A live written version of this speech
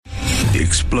The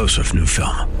explosive new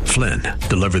film, Flynn,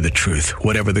 deliver the truth,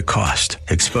 whatever the cost,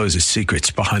 exposes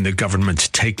secrets behind the government's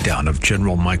takedown of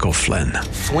General Michael Flynn.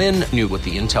 Flynn knew what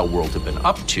the intel world had been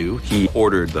up to. He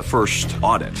ordered the first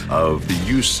audit of the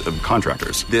use of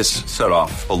contractors. This set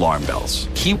off alarm bells.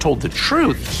 He told the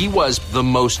truth. He was the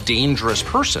most dangerous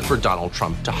person for Donald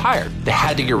Trump to hire. They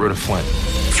had to get rid of Flynn.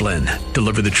 Flynn,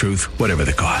 deliver the truth, whatever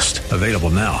the cost. Available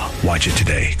now. Watch it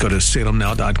today. Go to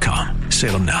salemnow.com.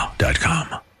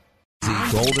 salemnow.com.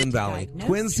 Golden Valley,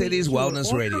 Twin Cities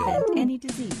Wellness Radio. Any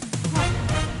disease.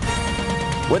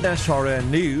 With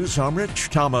SRN News, I'm Rich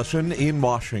Thomason in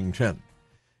Washington.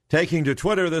 Taking to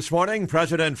Twitter this morning,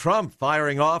 President Trump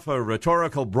firing off a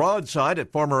rhetorical broadside at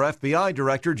former FBI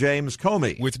Director James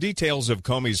Comey. With details of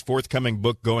Comey's forthcoming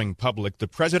book going public, the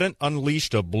president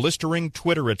unleashed a blistering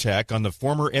Twitter attack on the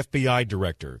former FBI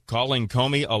director, calling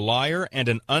Comey a liar and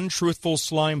an untruthful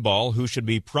slimeball who should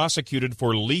be prosecuted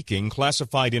for leaking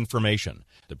classified information.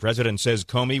 The president says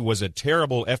Comey was a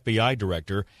terrible FBI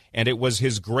director, and it was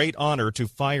his great honor to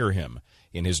fire him.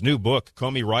 In his new book,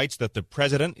 Comey writes that the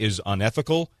president is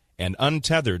unethical and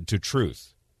untethered to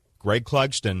truth. Greg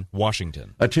Clugston,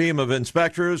 Washington. A team of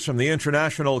inspectors from the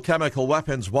International Chemical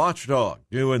Weapons Watchdog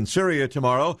due in Syria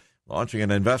tomorrow, launching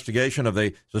an investigation of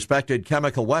the suspected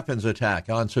chemical weapons attack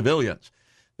on civilians.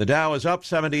 The Dow is up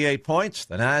 78 points,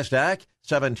 the NASDAQ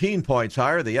 17 points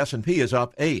higher, the S&P is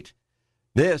up 8.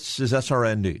 This is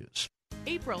SRN News.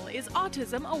 April is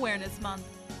Autism Awareness Month.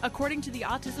 According to the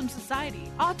Autism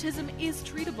Society, autism is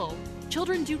treatable.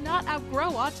 Children do not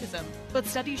outgrow autism, but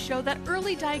studies show that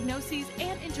early diagnoses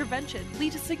and intervention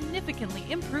lead to significantly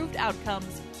improved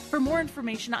outcomes. For more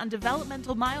information on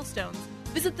developmental milestones,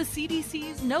 visit the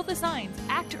CDC's Know the Signs,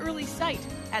 Act Early site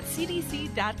at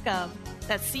cdc.gov.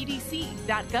 That's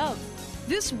cdc.gov.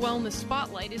 This Wellness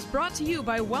Spotlight is brought to you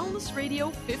by Wellness Radio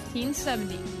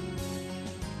 1570.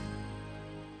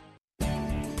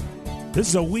 This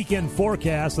is a weekend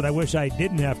forecast that I wish I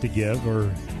didn't have to give,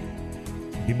 or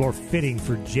be more fitting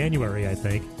for January, I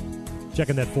think.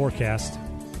 Checking that forecast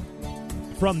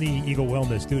from the Eagle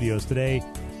Wellness Studios today.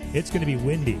 It's going to be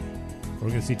windy. We're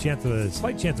going to see a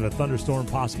slight chance of a thunderstorm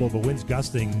possible, but winds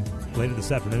gusting later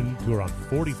this afternoon to around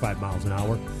 45 miles an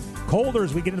hour. Colder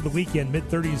as we get into the weekend,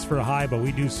 mid-30s for a high, but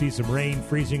we do see some rain,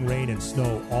 freezing rain, and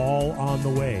snow all on the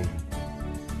way.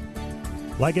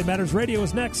 Like It Matters Radio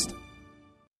is next.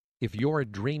 If you're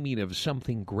dreaming of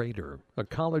something greater, a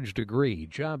college degree,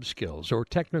 job skills, or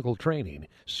technical training,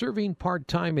 serving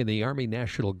part-time in the Army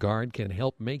National Guard can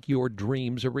help make your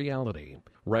dreams a reality.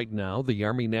 Right now, the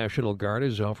Army National Guard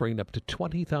is offering up to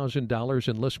 $20,000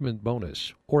 enlistment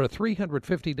bonus or a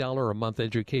 $350 a month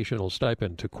educational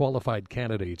stipend to qualified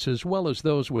candidates as well as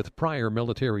those with prior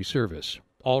military service.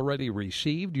 Already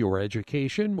received your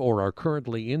education or are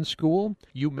currently in school?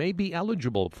 You may be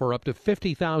eligible for up to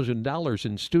 $50,000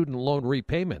 in student loan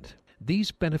repayment.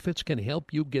 These benefits can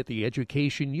help you get the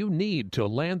education you need to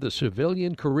land the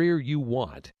civilian career you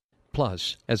want.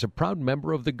 Plus, as a proud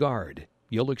member of the Guard,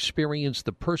 you'll experience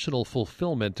the personal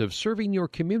fulfillment of serving your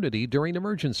community during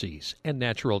emergencies and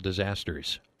natural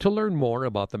disasters. To learn more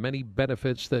about the many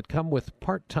benefits that come with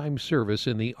part-time service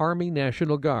in the Army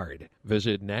National Guard,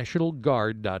 visit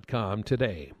NationalGuard.com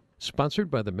today.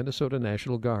 Sponsored by the Minnesota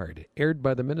National Guard, aired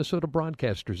by the Minnesota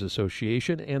Broadcasters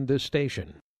Association and this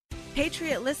station.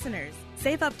 Patriot listeners,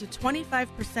 save up to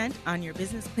 25% on your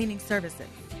business cleaning services.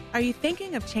 Are you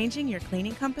thinking of changing your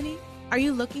cleaning company? Are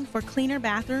you looking for cleaner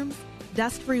bathrooms,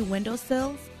 dust-free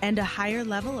windowsills, and a higher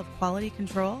level of quality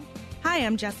control? Hi,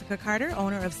 I'm Jessica Carter,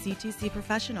 owner of CTC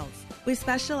Professionals. We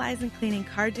specialize in cleaning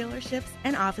car dealerships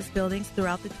and office buildings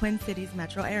throughout the Twin Cities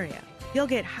metro area. You'll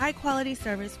get high-quality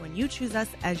service when you choose us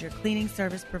as your cleaning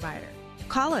service provider.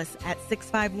 Call us at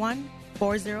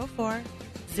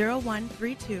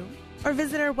 651-404-0132 or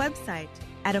visit our website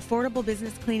at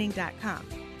affordablebusinesscleaning.com.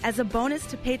 As a bonus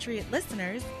to Patriot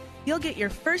listeners, you'll get your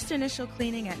first initial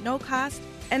cleaning at no cost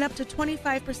and up to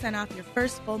 25% off your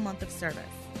first full month of service.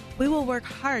 We will work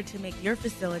hard to make your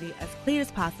facility as clean as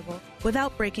possible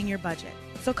without breaking your budget.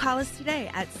 So call us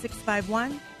today at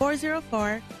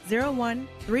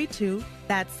 651-404-0132.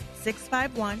 That's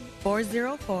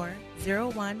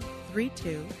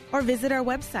 651-404-0132. Or visit our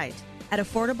website at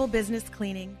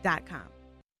affordablebusinesscleaning.com.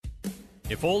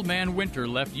 If Old Man Winter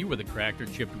left you with a cracked or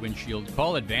chipped windshield,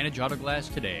 call Advantage Auto Glass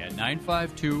today at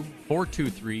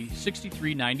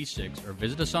 952-423-6396 or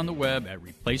visit us on the web at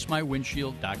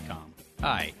replacemywindshield.com.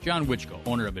 Hi, John Wichko,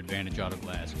 owner of Advantage Auto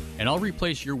Glass, and I'll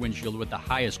replace your windshield with the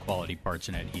highest quality parts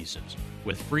and adhesives.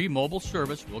 With free mobile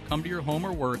service, we'll come to your home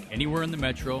or work anywhere in the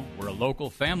metro. We're a local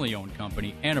family-owned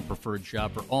company and a preferred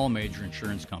shop for all major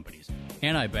insurance companies.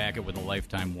 And I back it with a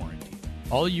lifetime warranty.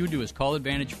 All you do is call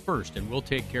Advantage first, and we'll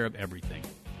take care of everything.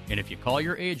 And if you call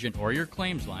your agent or your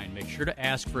claims line, make sure to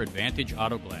ask for Advantage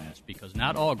Auto Glass, because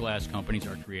not all glass companies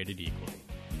are created equally.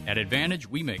 At Advantage,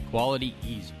 we make quality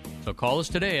easy. So call us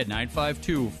today at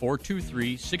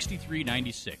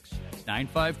 952-423-6396. That's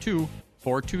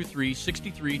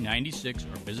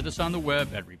 952-423-6396, or visit us on the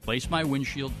web at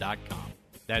replacemywindshield.com.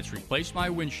 That's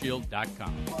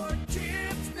replacemywindshield.com. For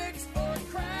chips, nicks, or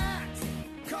cracks,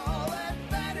 call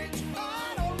Advantage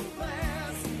Auto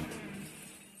Glass.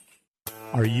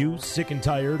 Are you sick and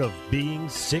tired of being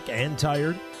sick and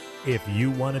tired? If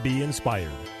you want to be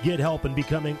inspired, get help in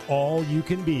becoming all you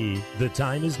can be, the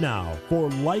time is now for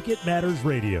Like It Matters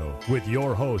Radio with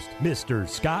your host, Mr.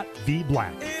 Scott V.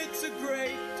 Black. It's a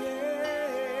great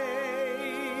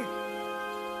day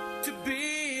to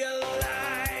be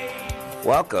alive.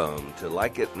 Welcome to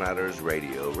Like It Matters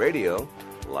Radio. Radio,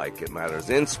 like it matters,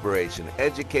 inspiration,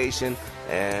 education,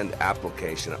 and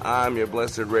application. I'm your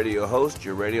blessed radio host,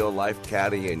 your radio life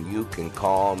caddy, and you can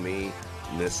call me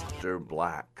Mr.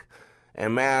 Black.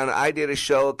 And man, I did a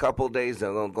show a couple of days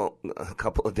ago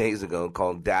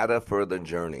called Data for the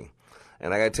Journey.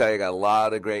 And I got to tell you, I got a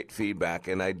lot of great feedback.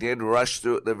 And I did rush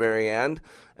through at the very end.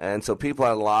 And so people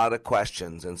had a lot of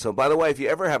questions. And so, by the way, if you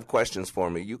ever have questions for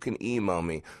me, you can email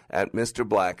me at Mr.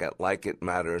 Black at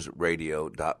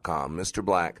likeitmattersradio.com. Mr.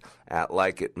 Black at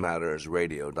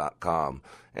likeitmattersradio.com.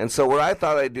 And so what I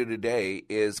thought I'd do today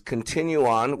is continue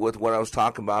on with what I was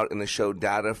talking about in the show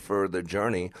Data for the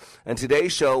Journey. And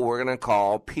today's show we're going to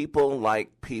call People Like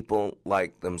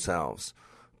Themselves.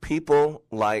 People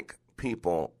like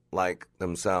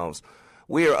themselves.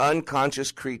 We are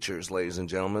unconscious creatures, ladies and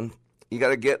gentlemen. You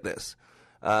got to get this.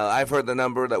 I've heard the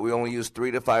number that we only use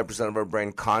 3 to 5% of our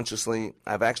brain consciously.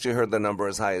 I've actually heard the number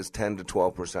as high as 10 to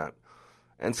 12%.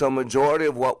 And so majority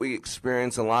of what we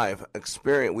experience in life,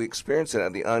 we experience it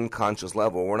at the unconscious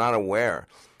level. We're not aware.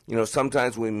 You know,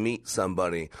 sometimes we meet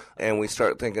somebody and we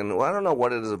start thinking, well, I don't know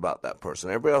what it is about that person.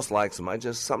 Everybody else likes them.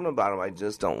 Something about them, I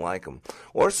just don't like them.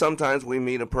 Or sometimes we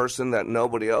meet a person that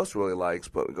nobody else really likes,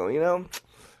 but we go, you know,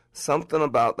 something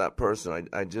about that person,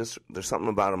 there's something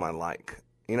about him I like.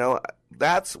 You know,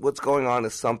 that's what's going on,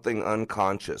 is something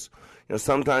unconscious. You know,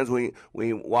 sometimes we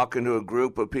walk into a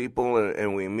group of people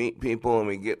and we meet people and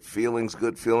we get feelings,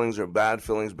 good feelings or bad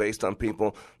feelings based on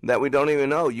people that we don't even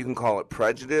know. You can call it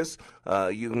prejudice.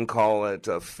 You can call it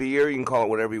fear. You can call it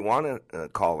whatever you want to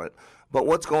call it. But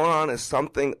what's going on is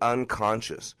something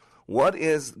unconscious. What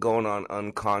is going on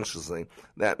unconsciously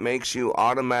that makes you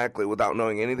automatically, without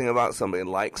knowing anything about somebody,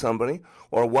 like somebody?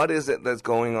 Or what is it that's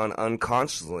going on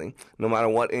unconsciously, no matter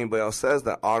what anybody else says,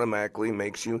 that automatically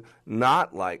makes you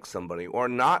not like somebody or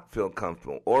not feel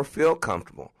comfortable or feel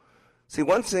comfortable? See,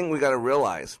 one thing we got to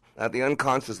realize at the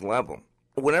unconscious level,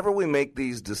 whenever we make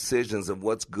these decisions of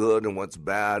what's good and what's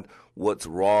bad, what's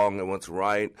wrong and what's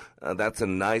right, that's a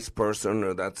nice person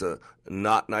or that's a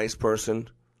not nice person,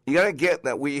 you got to get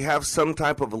that we have some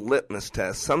type of a litmus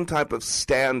test, some type of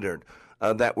standard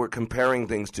that we're comparing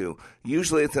things to.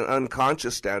 Usually it's an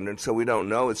unconscious standard, so we don't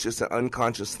know. It's just an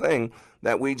unconscious thing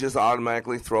that we just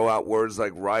automatically throw out words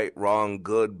like right, wrong,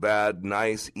 good, bad,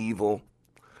 nice, evil.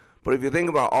 But if you think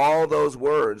about all those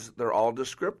words, they're all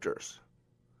descriptors.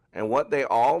 And what they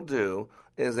all do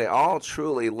is they all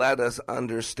truly let us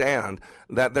understand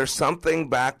that there's something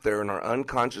back there in our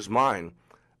unconscious mind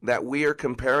that we are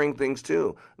comparing things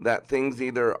to, that things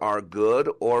either are good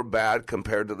or bad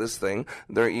compared to this thing.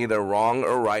 They're either wrong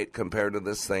or right compared to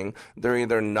this thing. They're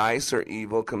either nice or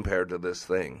evil compared to this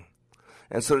thing.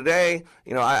 And so today,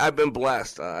 you know, I've been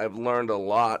blessed. I've learned a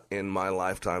lot in my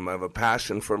lifetime. I have a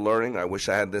passion for learning. I wish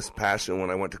I had this passion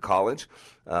when I went to college.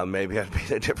 Maybe I'd be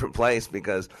in a different place,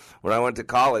 because when I went to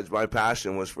college, my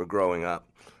passion was for growing up.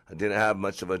 I didn't have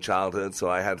much of a childhood,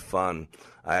 so I had fun.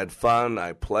 I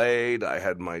played, I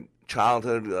had my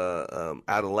childhood,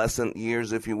 adolescent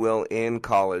years, if you will, in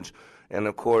college. And,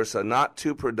 of course, not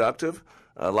too productive,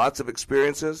 lots of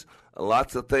experiences,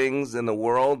 lots of things in the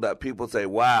world that people say,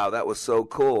 wow, that was so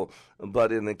cool.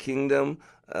 But in the kingdom,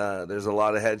 there's a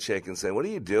lot of head shaking saying, what are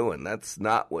you doing? That's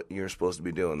not what you're supposed to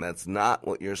be doing. That's not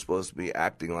what you're supposed to be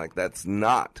acting like. That's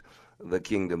not the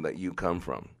kingdom that you come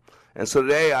from. And so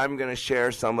today I'm going to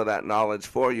share some of that knowledge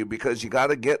for you, because you got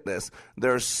to get this.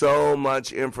 There's so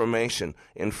much information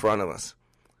in front of us.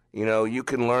 You know, you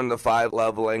can learn the 5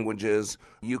 love languages.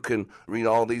 You can read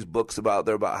all these books about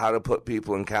how to put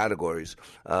people in categories.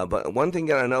 But one thing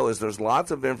you got to know is there's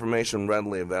lots of information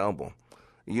readily available.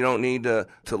 You don't need to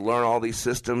learn all these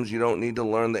systems. You don't need to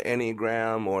learn the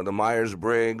Enneagram or the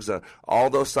Myers-Briggs. All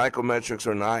those psychometrics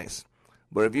are nice.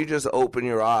 But if you just open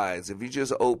your eyes, if you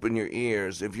just open your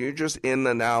ears, if you're just in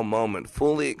the now moment,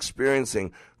 fully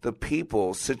experiencing the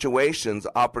people, situations,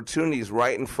 opportunities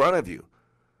right in front of you,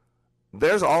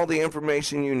 there's all the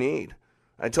information you need.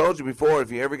 I told you before,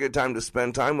 if you ever get time to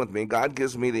spend time with me, God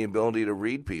gives me the ability to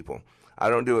read people. I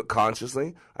don't do it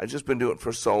consciously. I've just been doing it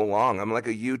for so long. I'm like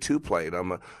a U2 plate.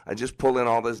 I just pull in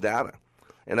all this data.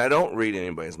 And I don't read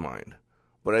anybody's mind.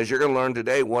 But as you're going to learn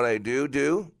today, what I do,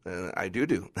 I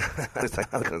do.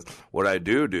 What I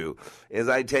do is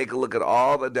I take a look at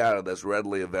all the data that's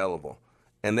readily available.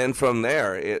 And then from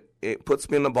there, it puts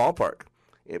me in the ballpark.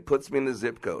 It puts me in the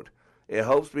zip code. It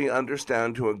helps me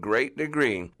understand to a great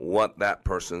degree what that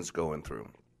person's going through.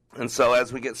 And so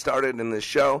as we get started in this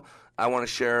show, I want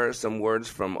to share some words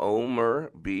from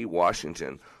Omer B.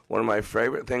 Washington. One of my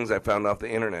favorite things I found off the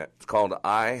internet. It's called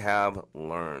I Have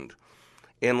Learned.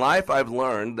 In life, I've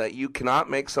learned that you cannot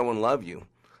make someone love you.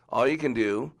 All you can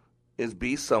do is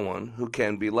be someone who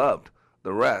can be loved.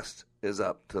 The rest is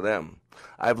up to them.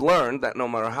 I've learned that no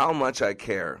matter how much I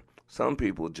care, some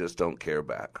people just don't care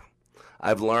back.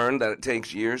 I've learned that it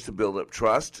takes years to build up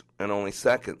trust and only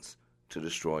seconds to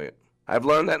destroy it. I've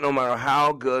learned that no matter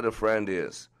how good a friend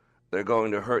is, they're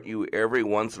going to hurt you every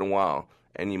once in a while,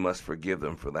 and you must forgive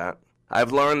them for that.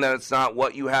 I've learned that it's not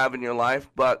what you have in your life,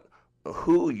 but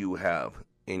who you have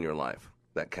in your life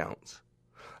that counts.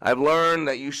 I've learned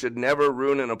that you should never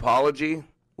ruin an apology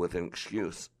with an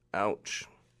excuse. Ouch.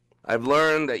 I've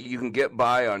learned that you can get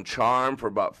by on charm for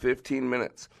about 15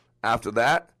 minutes. After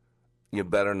that, you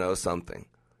better know something.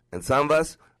 And some of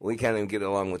us, we can't even get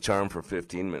along with charm for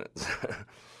 15 minutes.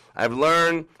 I've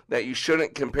learned that you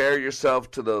shouldn't compare yourself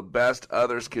to the best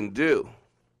others can do.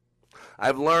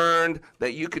 I've learned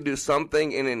that you can do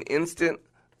something in an instant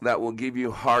that will give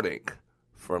you heartache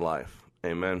for life.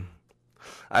 Amen.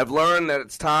 I've learned that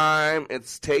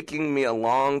it's taking me a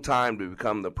long time to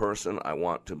become the person I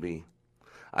want to be.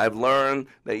 I've learned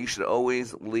that you should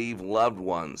always leave loved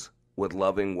ones with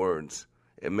loving words.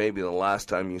 It may be the last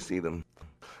time you see them.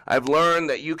 I've learned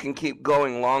that you can keep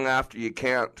going long after you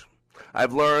can't.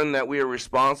 I've learned that we are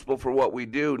responsible for what we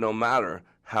do no matter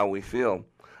how we feel.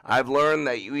 I've learned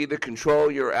that you either control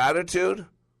your attitude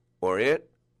or it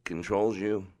controls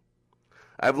you.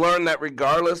 I've learned that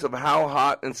regardless of how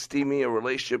hot and steamy a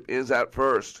relationship is at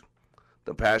first,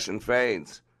 the passion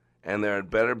fades and there had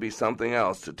better be something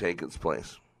else to take its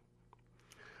place.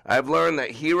 I've learned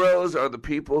that heroes are the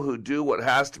people who do what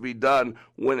has to be done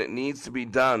when it needs to be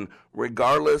done,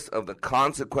 regardless of the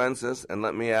consequences, and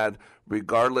let me add,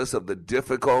 regardless of the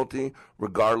difficulty,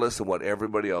 regardless of what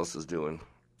everybody else is doing.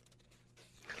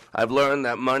 I've learned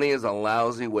that money is a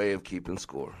lousy way of keeping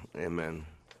score. Amen.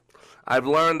 I've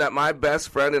learned that my best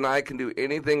friend and I can do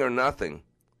anything or nothing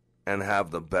and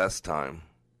have the best time.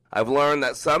 I've learned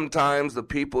that sometimes the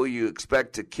people you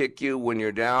expect to kick you when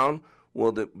you're down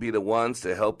will be the ones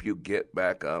to help you get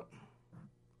back up.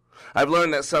 I've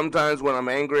learned that sometimes when I'm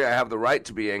angry, I have the right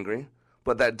to be angry,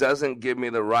 but that doesn't give me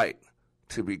the right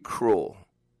to be cruel.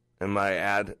 And I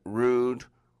add rude,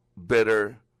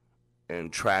 bitter,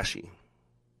 and trashy.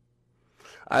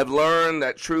 I've learned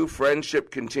that true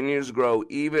friendship continues to grow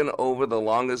even over the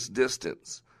longest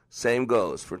distance. Same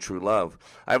goes for true love.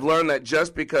 I've learned that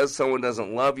just because someone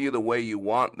doesn't love you the way you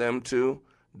want them to,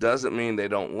 doesn't mean they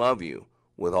don't love you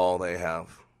with all they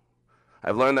have.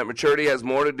 I've learned that maturity has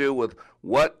more to do with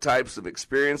what types of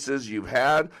experiences you've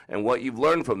had and what you've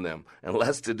learned from them, and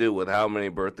less to do with how many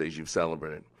birthdays you've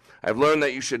celebrated. I've learned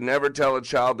that you should never tell a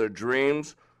child their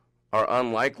dreams are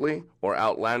unlikely or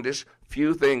outlandish.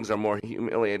 Few things are more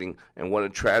humiliating, and what a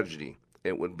tragedy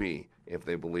it would be if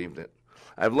they believed it.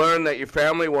 I've learned that your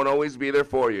family won't always be there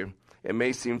for you. It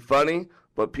may seem funny,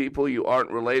 but people you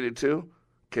aren't related to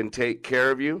can take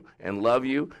care of you and love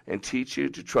you and teach you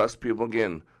to trust people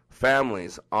again.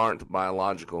 Families aren't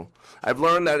biological. I've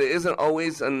learned that it isn't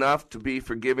always enough to be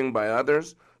forgiving by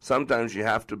others. Sometimes you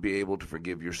have to be able to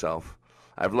forgive yourself.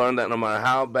 I've learned that no matter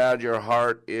how bad your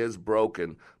heart is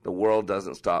broken, the world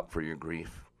doesn't stop for your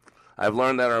grief. I've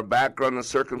learned that our background and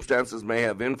circumstances may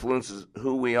have influenced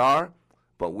who we are,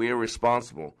 but we are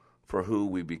responsible for who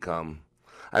we become.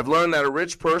 I've learned that a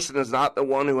rich person is not the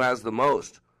one who has the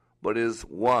most, but is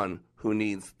one who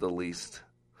needs the least.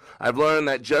 I've learned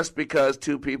that just because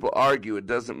two people argue, it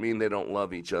doesn't mean they don't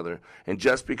love each other. And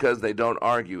just because they don't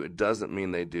argue, it doesn't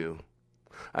mean they do.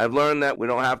 I've learned that we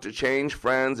don't have to change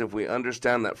friends if we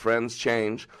understand that friends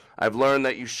change. I've learned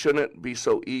that you shouldn't be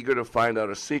so eager to find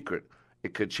out a secret.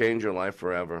 It could change your life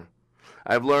forever.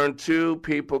 I've learned two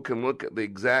people can look at the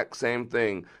exact same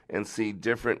thing and see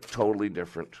different, totally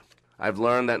different. I've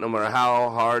learned that no matter how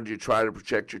hard you try to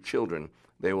protect your children,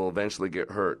 they will eventually get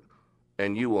hurt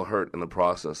and you will hurt in the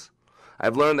process.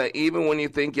 I've learned that even when you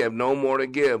think you have no more to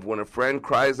give, when a friend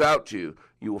cries out to you,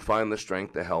 you will find the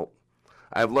strength to help.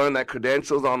 I've learned that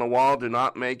credentials on the wall do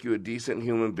not make you a decent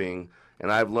human being,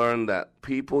 and I've learned that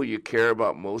people you care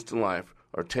about most in life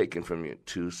are taken from you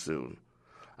too soon.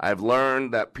 I've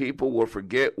learned that people will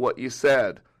forget what you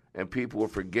said, and people will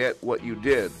forget what you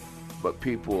did, but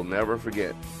people will never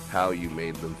forget how you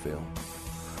made them feel.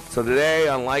 So today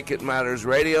on Like It Matters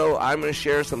Radio, I'm going to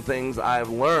share some things I've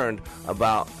learned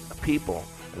about people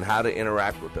and how to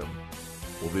interact with them.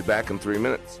 We'll be back in 3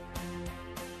 minutes.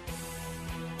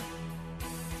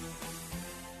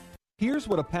 Here's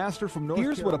what a pastor from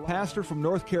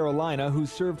North Carolina who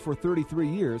served for 33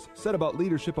 years said about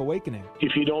Leadership Awakening.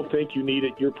 If you don't think you need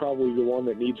it, you're probably the one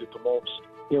that needs it the most.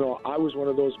 You know, I was one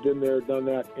of those, been there, done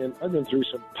that, and I've been through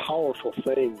some powerful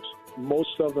things.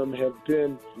 Most of them have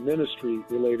been ministry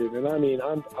related, and I mean,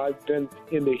 I've been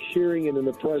in the hearing and in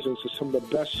the presence of some of the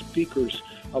best speakers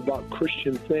about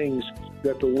Christian things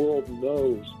that the world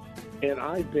knows. And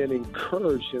I've been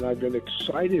encouraged, and I've been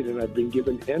excited, and I've been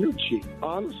given energy.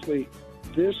 Honestly,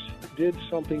 this did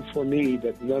something for me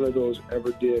that none of those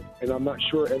ever did, and I'm not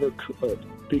sure ever could,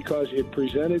 because it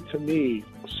presented to me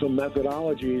some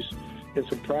methodologies and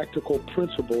some practical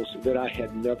principles that I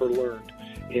had never learned.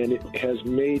 And it has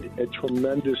made a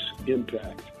tremendous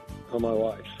impact on my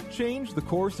life. Change the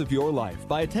course of your life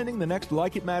by attending the next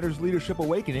Like It Matters Leadership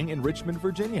Awakening in Richmond,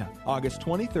 Virginia, August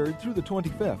 23rd through the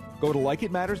 25th. Go to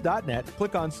likeitmatters.net,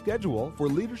 click on Schedule for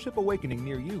Leadership Awakening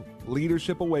near you.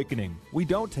 Leadership Awakening. We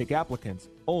don't take applicants,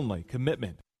 only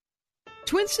commitment.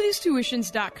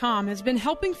 TwinCitiesTuitions.com has been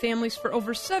helping families for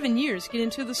over 7 years get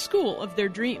into the school of their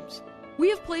dreams. We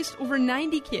have placed over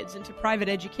 90 kids into private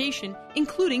education,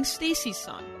 including Stacy's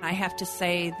son. I have to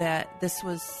say that this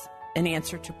was an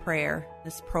answer to prayer.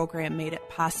 This program made it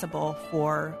possible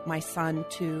for my son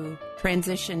to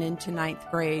transition into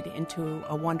 9th grade into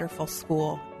a wonderful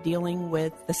school. Dealing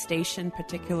with the station,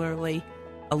 particularly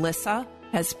Alyssa,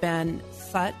 has been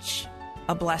such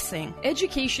a blessing.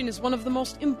 Education is one of the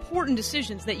most important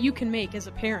decisions that you can make as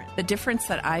a parent. The difference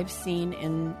that I've seen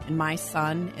in my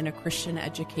son in a Christian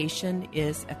education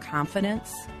is a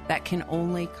confidence that can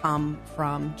only come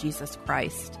from Jesus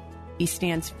Christ. He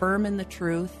stands firm in the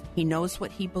truth, he knows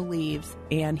what he believes,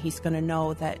 and he's going to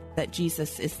know that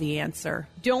Jesus is the answer.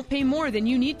 Don't pay more than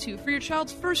you need to for your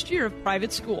child's first year of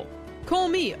private school. Call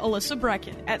me, Alyssa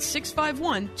Brecken, at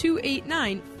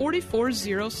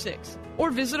 651-289-4406. Or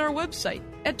visit our website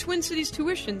at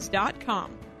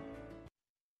TwinCitiesTuitions.com.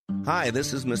 Hi,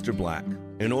 this is Mr. Black.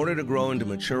 In order to grow into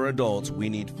mature adults, we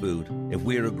need food. If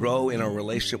we are to grow in our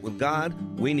relationship with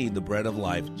God, we need the bread of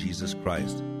life, Jesus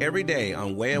Christ. Every day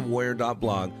on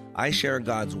wayofwarrior.blog, I share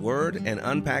God's Word and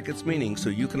unpack its meaning so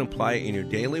you can apply it in your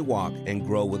daily walk and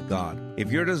grow with God.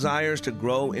 If your desire is to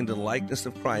grow into the likeness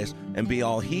of Christ and be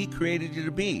all He created you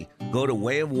to be, go to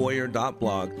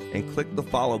wayofwarrior.blog and click the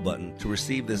follow button to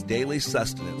receive this daily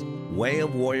sustenance.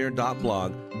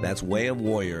 Wayofwarrior.blog, that's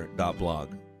wayofwarrior.blog.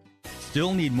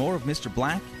 Still need more of Mr.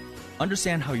 Black?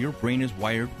 Understand how your brain is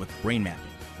wired with brain mapping.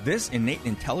 This innate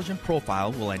intelligent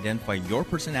profile will identify your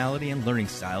personality and learning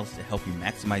styles to help you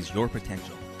maximize your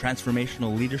potential.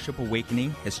 Transformational Leadership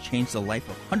Awakening has changed the life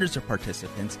of hundreds of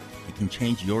participants and can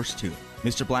change yours too.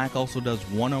 Mr. Black also does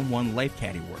one-on-one life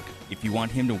caddy work. If you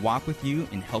want him to walk with you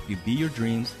and help you be your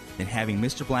dreams, then having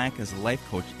Mr. Black as a life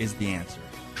coach is the answer.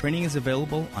 Training is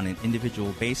available on an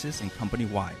individual basis and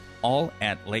company-wide, all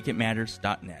at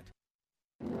likeitmatters.net.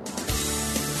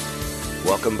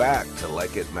 Welcome back to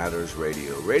Like It Matters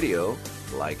Radio. Radio,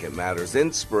 like it matters,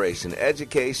 inspiration,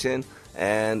 education,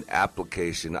 and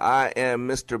application. I am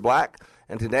Mr. Black,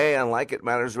 and today on Like It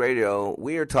Matters Radio,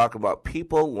 we are talking about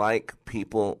people like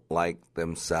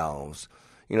themselves.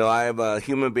 You know, I am a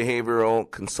human behavioral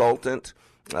consultant.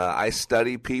 I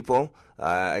study people.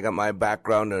 I got my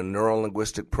background in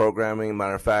neuro-linguistic programming.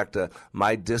 Matter of fact,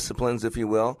 my disciplines, if you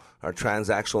will, are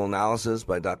transactional analysis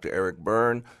by Dr. Eric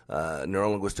Byrne,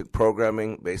 neuro-linguistic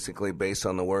programming, basically based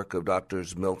on the work of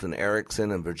Drs. Milton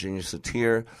Erickson and Virginia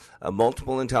Satir,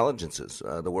 multiple intelligences,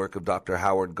 the work of Dr.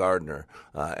 Howard Gardner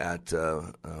at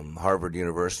Harvard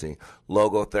University,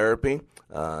 logotherapy.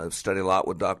 I've studied a lot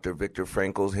with Dr. Viktor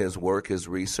Frankl, his work, his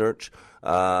research.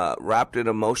 Rapid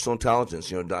emotional intelligence,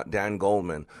 you know, Dan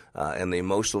Goldman, and the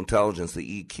emotional intelligence,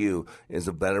 the EQ, is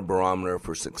a better barometer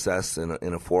for success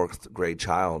in a fourth grade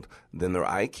child than their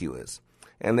IQ is.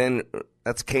 And then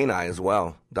that's CANI as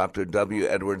well. Dr. W.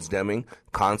 Edwards Deming,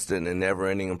 constant and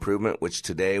never-ending improvement, which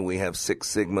today we have Six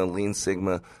Sigma,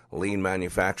 Lean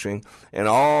manufacturing, and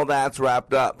all that's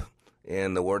wrapped up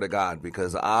in the Word of God,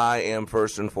 because I am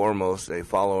first and foremost a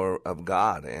follower of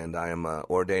God, and I am an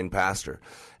ordained pastor.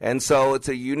 And so it's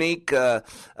a unique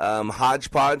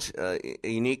hodgepodge, a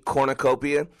unique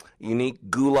cornucopia, unique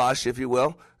goulash, if you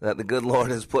will, that the good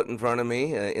Lord has put in front of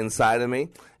me, inside of me.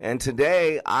 And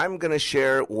today I'm going to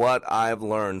share what I've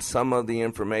learned, some of the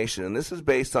information. And this is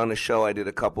based on a show I did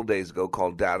a couple days ago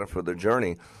called Data for the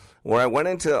Journey, where I went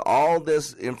into all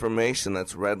this information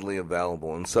that's readily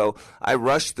available. And so I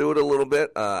rushed through it a little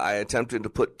bit. I attempted to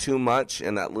put too much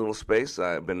in that little space.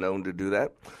 I've been known to do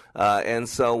that. And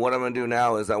so what I'm going to do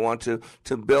now is I want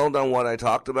to build on what I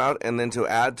talked about and then to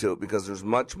add to it, because there's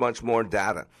much, much more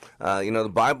data.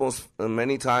 The Bible's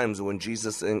many times when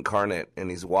Jesus incarnate and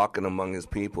he's walking among his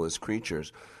people, his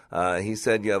creatures, he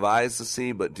said, you have eyes to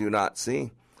see but do not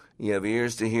see. You have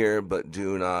ears to hear but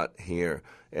do not hear.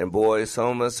 And boy,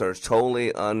 some of us are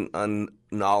totally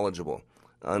unknowledgeable,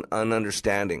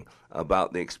 ununderstanding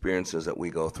about the experiences that we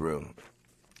go through.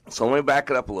 So let me back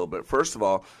it up a little bit. First of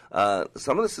all,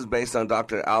 some of this is based on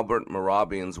Dr. Albert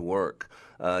Mehrabian's work.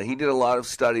 He did a lot of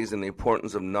studies in the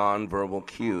importance of nonverbal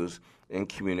cues in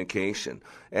communication.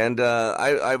 And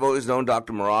I've always known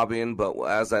Dr. Mehrabian, but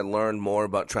as I learned more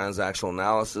about transactional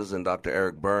analysis and Dr.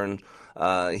 Eric Berne,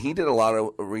 he did a lot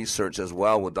of research as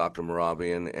well with Dr.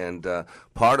 Mehrabian, and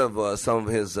part of some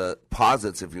of his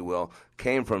posits, if you will,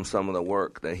 came from some of the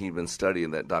work that he'd been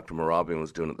studying that Dr. Mehrabian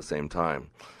was doing at the same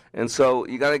time. And so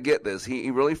you got to get this.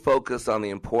 He really focused on the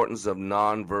importance of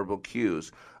nonverbal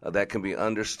cues that can be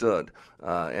understood.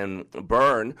 And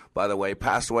Berne, by the way,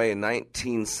 passed away in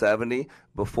 1970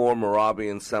 before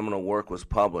Mehrabian's seminal work was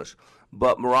published.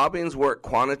 But Mehrabian's work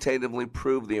quantitatively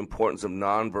proved the importance of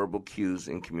nonverbal cues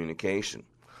in communication.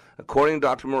 According to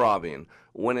Dr. Mehrabian,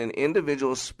 when an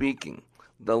individual is speaking,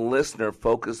 the listener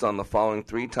focused on the following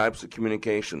three types of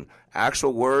communication.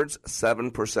 Actual words,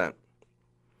 7%.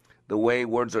 The way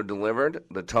words are delivered,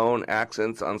 the tone,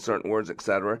 accents on certain words,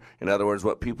 etc. In other words,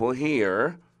 what people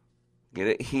hear, get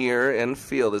it, hear and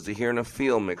feel. There's a hear and a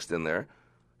feel mixed in there,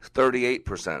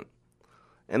 38%.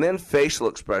 And then facial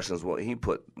expressions, what he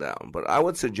put down. But I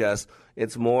would suggest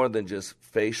it's more than just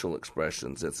facial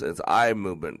expressions. It's eye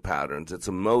movement patterns, it's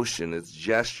emotion, it's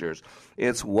gestures.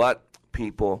 It's what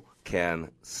people can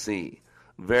see.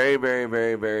 Very, very,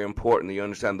 very, very important that you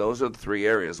understand those are the three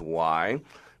areas. Why?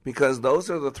 Because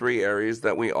those are the three areas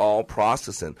that we all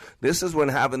process in. This is when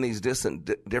having these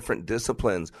different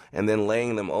disciplines and then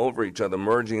laying them over each other,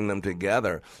 merging them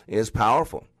together, is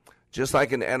powerful. Just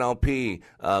like in NLP,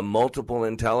 multiple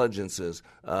intelligences,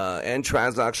 and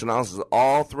transactional analysis,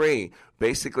 all three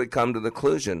basically come to the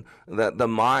conclusion that the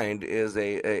mind is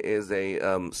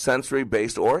a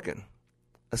sensory-based organ.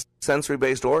 A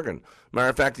sensory-based organ. Matter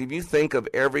of fact, if you think of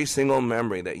every single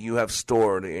memory that you have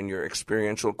stored in your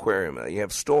experiential aquarium that you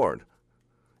have stored,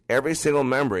 every single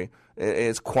memory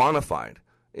is quantified,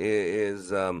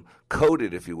 is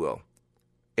coded, if you will,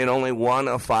 in only one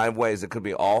of 5 ways. It could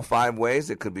be all 5 ways.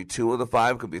 It could be 2 of the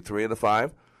 5. It could be 3 of the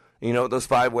 5. You know what those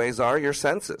 5 ways are? Your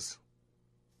senses.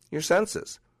 Your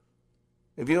senses.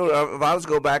 If I was to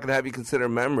go back and have you consider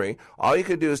memory, all you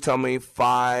could do is tell me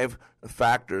 5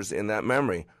 factors in that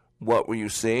memory. What were you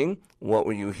seeing? What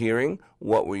were you hearing?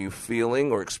 What were you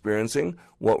feeling or experiencing?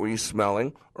 What were you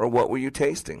smelling? Or what were you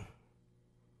tasting?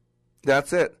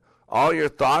 That's it. All your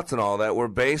thoughts and all that were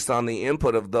based on the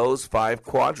input of those 5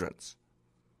 quadrants.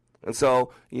 And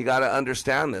so you got to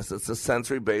understand this. It's a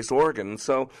sensory-based organ. And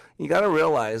so you got to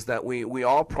realize that we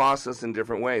all process in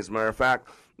different ways. Matter of fact,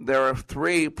 there are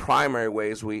 3 primary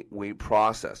ways we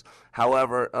process.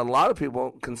 However, a lot of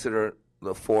people consider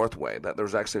the 4th way, that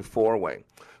there's actually 4 ways.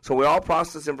 So we all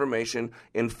process information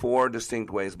in 4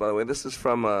 distinct ways. By the way, this is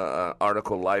from an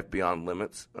article, Life Beyond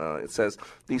Limits. It says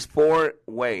these 4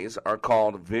 ways are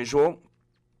called visual,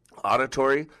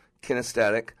 auditory,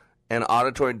 kinesthetic, and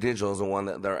auditory digital is the one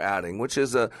that they're adding, which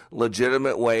is a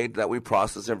legitimate way that we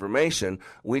process information.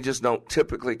 We just don't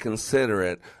typically consider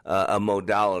it a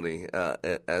modality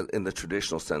in the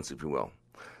traditional sense, if you will.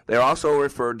 They're also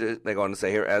referred to, they go on to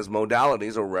say here, as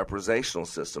modalities or representational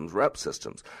systems, rep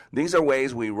systems. These are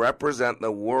ways we represent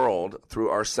the world through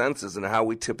our senses and how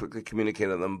we typically communicate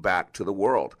them back to the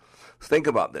world. Think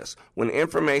about this. When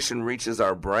information reaches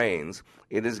our brains,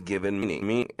 it is given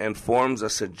meaning and forms a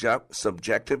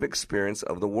subjective experience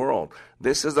of the world.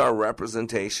 This is our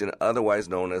representation, otherwise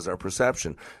known as our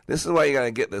perception. This is why you got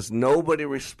to get this. Nobody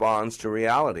responds to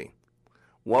reality.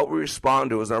 What we respond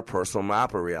to is our personal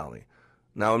map of reality.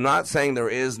 Now, I'm not saying there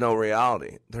is no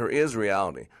reality. There is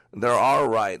reality. There are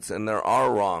rights and there are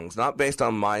wrongs, not based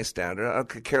on my standard. I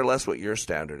could care less what your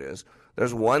standard is.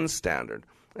 There's one standard,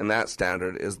 and that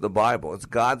standard is the Bible. It's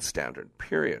God's standard,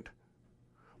 period.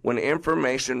 When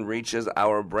information reaches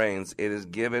our brains, it is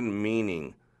given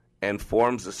meaning and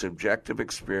forms the subjective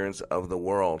experience of the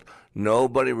world.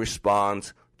 Nobody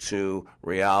responds to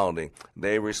reality.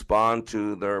 They respond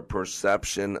to their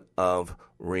perception of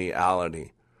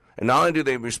reality. And not only do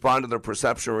they respond to their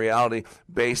perception of reality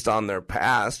based on their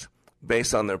past,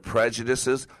 based on their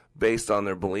prejudices, based on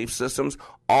their belief systems,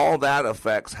 all that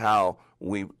affects how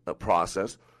we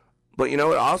process. But it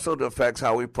also affects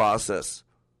how we process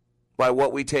by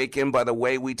what we take in, by the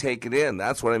way we take it in.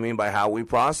 That's what I mean by how we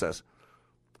process.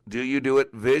 Do you do it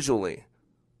visually?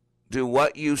 Do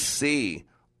what you see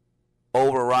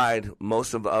override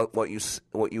most of what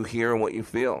you hear and what you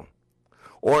feel?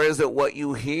 Or is it what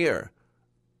you hear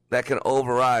that can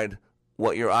override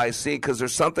what your eyes see? Because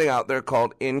there's something out there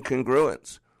called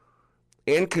incongruence.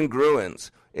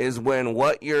 Incongruence is when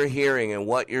what you're hearing and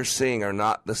what you're seeing are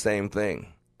not the same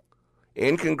thing.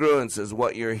 Incongruence is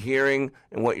what you're hearing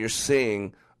and what you're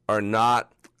seeing are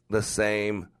not the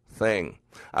same thing.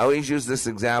 I always use this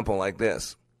example like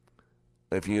this.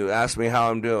 If you ask me how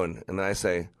I'm doing, and I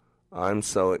say, I'm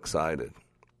so excited.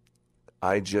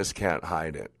 I just can't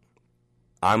hide it.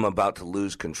 I'm about to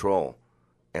lose control,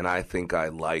 and I think I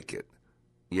like it.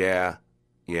 Yeah.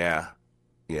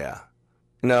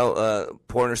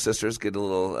 Pointer sisters get a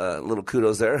little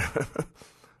kudos there,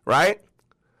 right?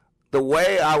 The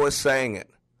way I was saying it,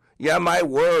 my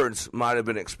words might have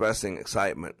been expressing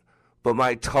excitement, but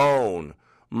my tone,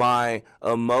 my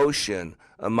emotion,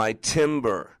 my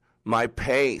timbre, my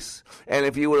pace, and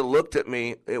if you would have looked at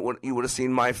me, you would have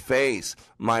seen my face,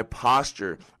 my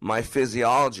posture, my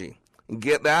physiology.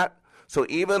 Get that? So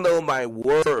even though my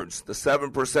words, the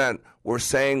 7%, were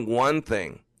saying one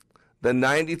thing, the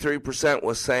 93%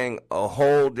 was saying a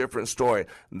whole different story.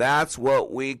 That's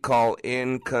what we call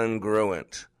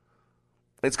incongruent.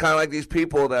 It's kind of like these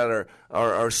people that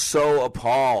are so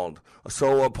appalled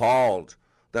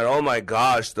that, oh my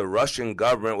gosh, the Russian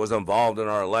government was involved in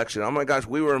our election. Oh my gosh,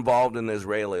 we were involved in the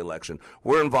Israeli election.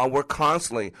 We're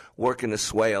constantly working to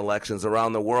sway elections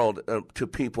around the world to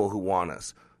people who want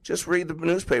us. Just read the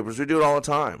newspapers. We do it all the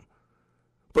time.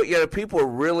 But yet if people are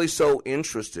really so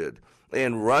interested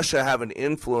in Russia having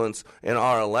influence in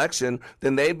our election,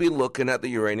 then they'd be looking at the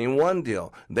Uranium One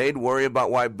deal. They'd worry about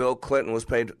why Bill Clinton was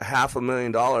paid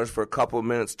 $500,000 for a couple of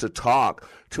minutes to talk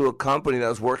to a company that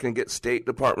was working to get State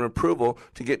Department approval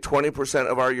to get 20%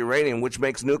 of our uranium, which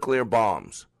makes nuclear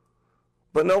bombs.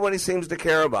 But nobody seems to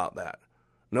care about that.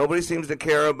 Nobody seems to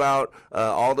care about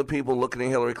all the people looking at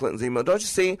Hillary Clinton's email. Don't you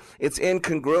see? It's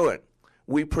incongruent.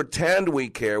 We pretend we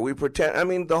care.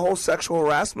 The whole sexual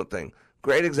harassment thing.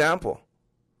 Great example.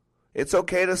 It's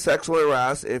okay to sexually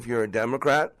harass if you're a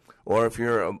Democrat or if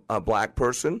you're a black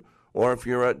person or if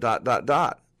you're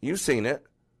a ... You've seen it.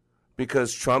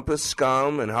 Because Trump is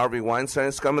scum and Harvey Weinstein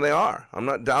is scum, and they are. I'm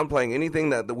not downplaying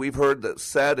anything that we've heard that's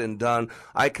said and done.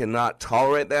 I cannot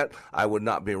tolerate that. I would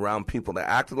not be around people that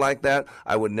acted like that.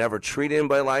 I would never treat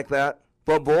anybody like that.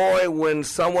 But boy, when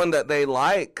someone that they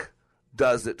like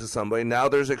does it to somebody, now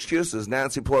there's excuses.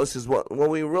 Nancy Pelosi is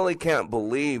we really can't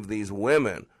believe these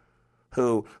women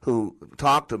who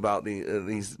talked about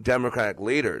these Democratic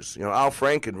leaders. Al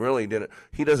Franken really didn't.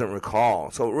 He doesn't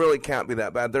recall. So it really can't be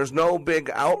that bad. There's no big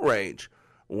outrage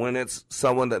when it's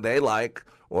someone that they like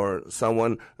or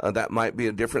someone that might be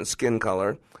a different skin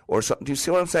color. Do you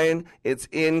see what I'm saying? It's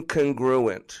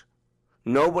incongruent.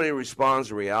 Nobody responds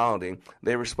to reality.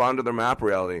 They respond to their map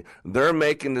reality. They're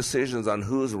making decisions on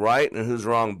who's right and who's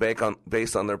wrong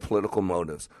based on their political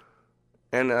motives.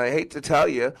 And I hate to tell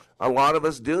you, a lot of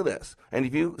us do this. And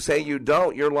if you say you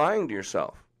don't, you're lying to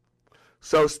yourself.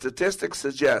 So statistics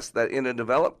suggest that in a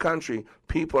developed country,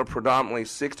 people are predominantly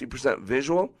 60%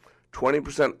 visual,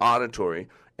 20% auditory,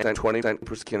 and 20%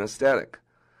 kinesthetic.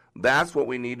 That's what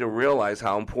we need to realize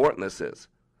how important this is.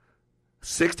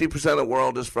 60% of the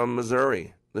world is from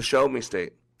Missouri, the show me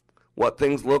state. What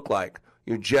things look like,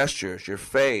 your gestures, your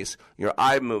face, your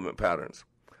eye movement patterns.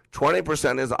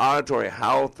 20% is auditory,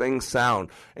 how things sound.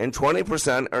 And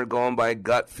 20% are going by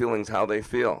gut feelings, how they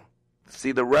feel.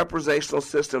 See, the representational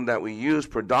system that we use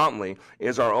predominantly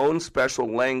is our own special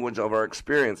language of our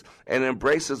experience and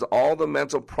embraces all the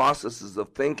mental processes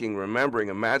of thinking, remembering,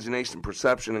 imagination,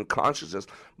 perception, and consciousness.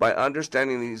 By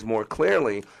understanding these more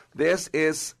clearly, this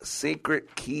is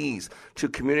secret keys to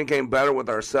communicating better with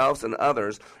ourselves and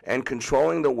others and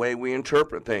controlling the way we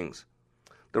interpret things.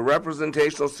 The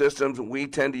representational systems we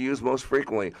tend to use most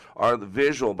frequently are the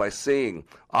visual by seeing,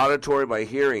 auditory by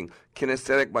hearing,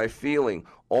 kinesthetic by feeling,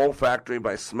 olfactory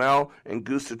by smell, and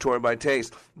gustatory by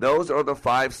taste. Those are the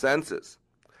five senses.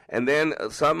 And then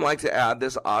some like to add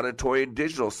this auditory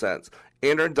digital sense.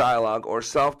 inner dialogue or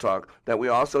self-talk that we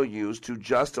also use to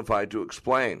justify, to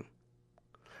explain.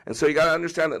 And so you got to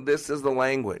understand that this is the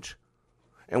language.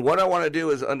 And what I want to do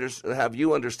is have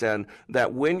you understand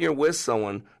that when you're with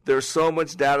someone, there's so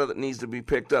much data that needs to be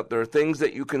picked up. There are things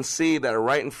that you can see that are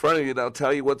right in front of you that'll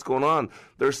tell you what's going on.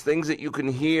 There's things that you can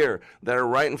hear that are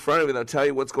right in front of you that'll tell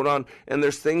you what's going on. And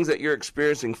there's things that you're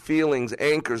experiencing, feelings,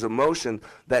 anchors, emotion,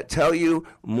 that tell you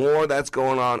more that's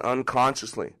going on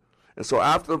unconsciously. And so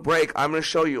after the break, I'm going to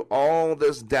show you all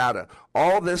this data,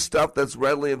 all this stuff that's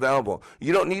readily available.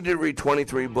 You don't need to read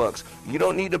 23 books. You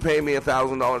don't need to pay me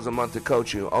 $1,000 a month to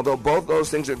coach you, although both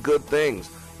those things are good things.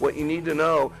 What you need to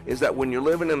know is that when you're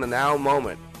living in the now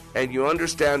moment and you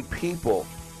understand people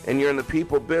and you're in the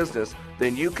people business,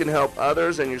 then you can help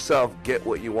others and yourself get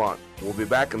what you want. We'll be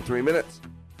back in 3 minutes.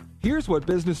 Here's what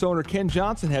business owner Ken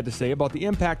Johnson had to say about the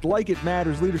impact Like It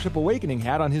Matters Leadership Awakening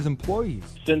had on his employees.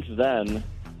 Since then,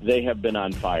 they have been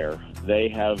on fire. They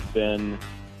have been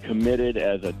committed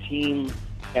as a team,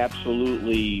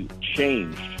 absolutely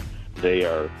changed. They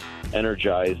are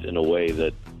energized in a way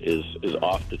that is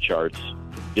off the charts,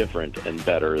 different and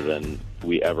better than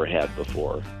we ever had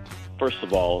before. First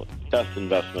of all, best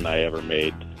investment I ever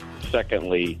made.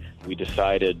 Secondly, we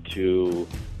decided to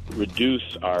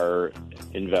reduce our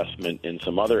investment in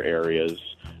some other areas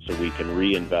so we can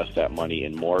reinvest that money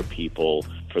in more people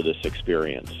for this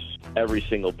experience. Every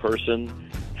single person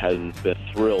has been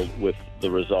thrilled with the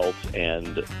results,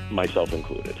 and myself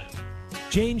included.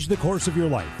 Change the course of your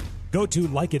life. Go to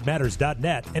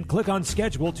likeitmatters.net and click on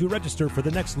schedule to register for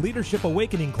the next Leadership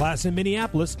Awakening class in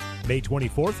Minneapolis, May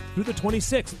 24th through the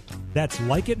 26th. That's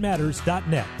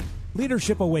likeitmatters.net.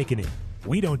 Leadership Awakening.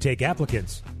 We don't take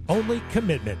applicants, only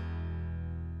commitment.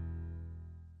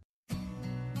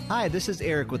 Hi, this is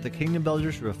Eric with the Kingdom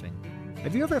Builders Roofing.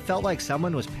 Have you ever felt like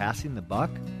someone was passing the buck?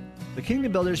 The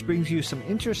Kingdom Builders brings you some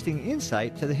interesting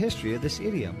insight to the history of this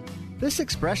idiom. This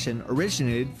expression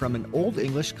originated from an Old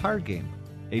English card game.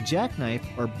 A jackknife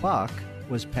or buck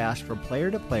was passed from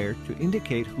player to player to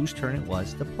indicate whose turn it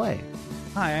was to play.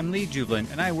 Hi, I'm Lee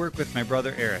Jublin, and I work with my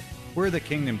brother Eric. We're the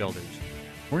Kingdom Builders.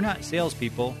 We're not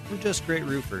salespeople, we're just great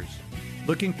roofers.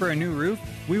 Looking for a new roof?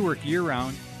 We work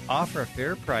year-round, offer a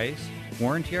fair price,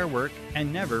 warranty our work,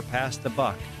 and never pass the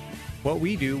buck. What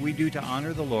we do to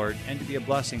honor the Lord and to be a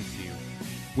blessing to you.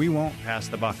 We won't pass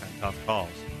the buck on tough calls.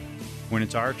 When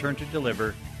it's our turn to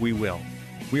deliver, we will.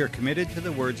 We are committed to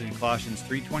the words in Colossians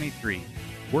 3:23.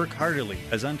 Work heartily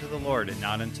as unto the Lord and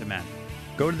not unto men.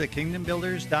 Go to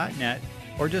thekingdombuilders.net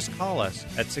or just call us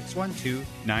at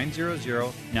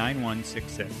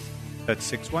 612-900-9166.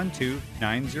 That's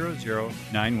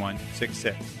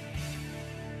 612-900-9166.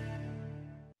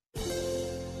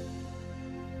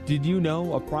 Did you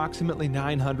know approximately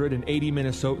 980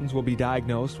 Minnesotans will be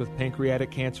diagnosed with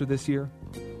pancreatic cancer this year?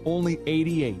 Only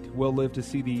 88 will live to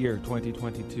see the year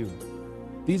 2022.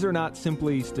 These are not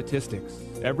simply statistics.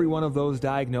 Every one of those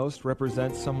diagnosed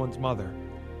represents someone's mother,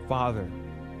 father,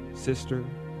 sister,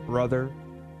 brother,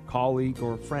 colleague,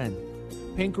 or friend.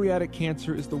 Pancreatic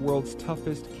cancer is the world's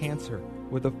toughest cancer,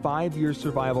 with a 5-year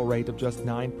survival rate of just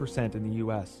 9% in the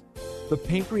U.S. The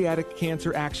Pancreatic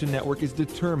Cancer Action Network is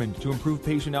determined to improve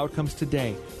patient outcomes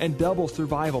today and double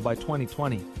survival by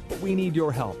 2020. But we need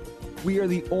your help. We are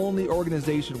the only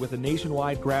organization with a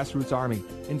nationwide grassroots army,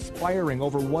 inspiring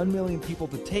over 1 million people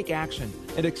to take action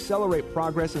and accelerate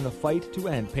progress in the fight to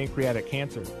end pancreatic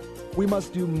cancer. We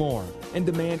must do more and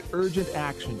demand urgent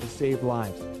action to save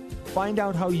lives. Find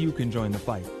out how you can join the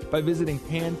fight by visiting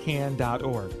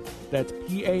pancan.org. That's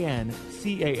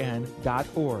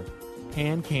PANCAN.org.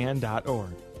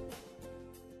 pancan.org.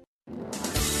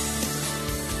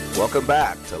 Welcome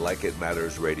back to Like It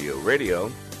Matters Radio.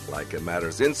 Radio, like it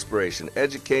matters, inspiration,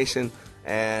 education,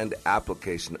 and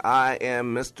application. I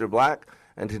am Mr. Black,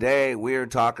 and today we are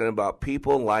talking about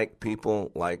people like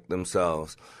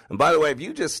themselves. And by the way, if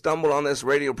you just stumbled on this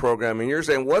radio program and you're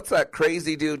saying, what's that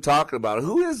crazy dude talking about?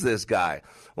 Who is this guy?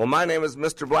 Well, my name is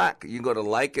Mr. Black. You go to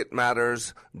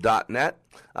likeitmatters.net.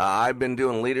 I've been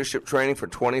doing leadership training for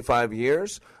 25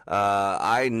 years.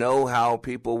 I know how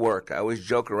people work. I always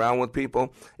joke around with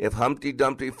people. If Humpty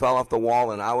Dumpty fell off the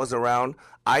wall and I was around,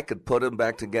 I could put him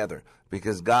back together,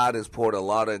 because God has poured a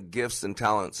lot of gifts and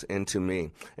talents into me.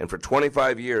 And for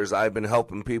 25 years, I've been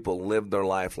helping people live their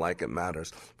life like it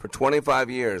matters. For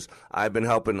 25 years, I've been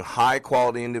helping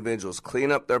high-quality individuals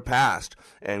clean up their past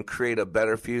and create a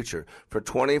better future. For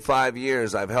 25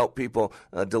 years, I've helped people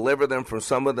deliver them from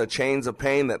some of the chains of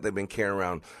pain that they've been carrying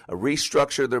around,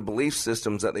 restructure their belief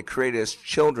systems that they created as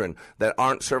children that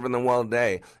aren't serving them well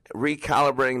today,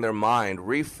 recalibrating their mind,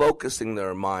 refocusing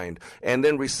their mind, and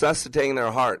then resuscitating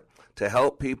their heart to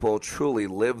help people truly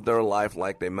live their life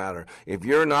like they matter. If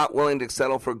you're not willing to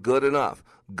settle for good enough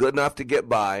to get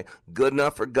by, good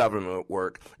enough for government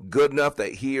work, good enough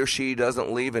that he or she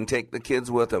doesn't leave and take the kids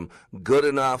with him, good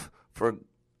enough for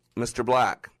Mr.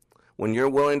 Black. When you're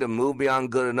willing to move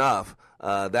beyond good enough,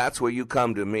 that's where you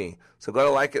come to me. So go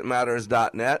to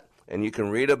likeitmatters.net and you can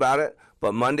read about it.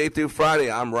 But Monday through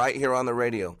Friday, I'm right here on the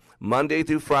radio. Monday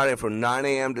through Friday from 9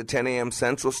 a.m. to 10 a.m.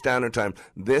 Central Standard Time.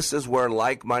 This is where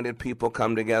like-minded people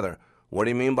come together. What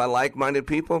do you mean by like-minded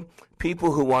people?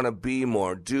 People who want to be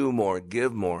more, do more,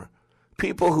 give more.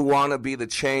 People who want to be the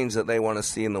change that they want to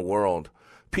see in the world.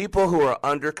 People who are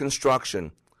under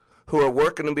construction, who are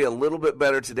working to be a little bit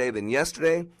better today than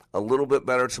yesterday, a little bit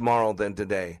better tomorrow than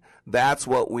today. That's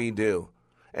what we do.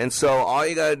 And so all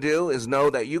you got to do is know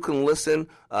that you can listen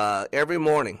every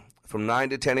morning from 9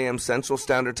 to 10 a.m. Central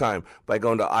Standard Time by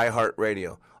going to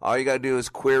iHeartRadio. All you got to do is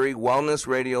query Wellness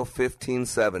Radio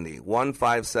 1570,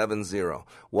 1570,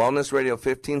 Wellness Radio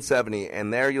 1570,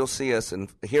 and there you'll see us and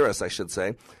hear us, I should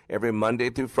say, every Monday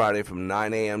through Friday from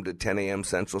 9 a.m. to 10 a.m.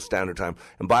 Central Standard Time.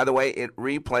 And by the way, it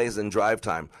replays in drive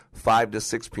time, 5 to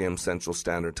 6 p.m. Central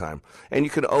Standard Time. And you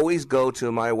can always go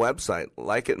to my website,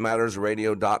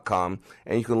 likeitmattersradio.com,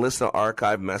 and you can listen to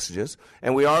archived messages.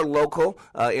 And we are local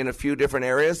in a few different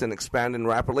areas and expanding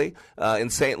rapidly. In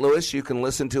St. Louis, you can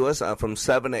listen to us from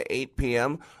 7 to 8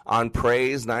 p.m. on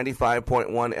Praise 95.1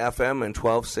 FM and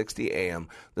 1260 AM.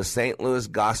 The St. Louis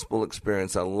Gospel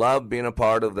Experience. I love being a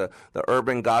part of the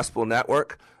Urban Gospel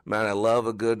Network. Man, I love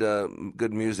a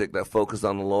good music that focuses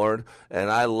on the Lord, and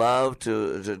I love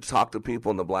to talk to people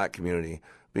in the black community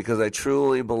because I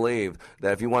truly believe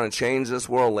that if you want to change this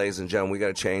world, ladies and gentlemen, we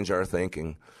got to change our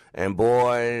thinking. And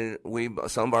boy,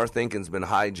 some of our thinking's been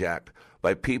hijacked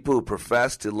by people who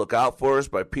profess to look out for us,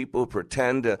 by people who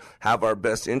pretend to have our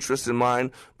best interests in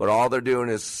mind, but all they're doing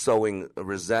is sowing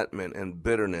resentment and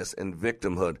bitterness and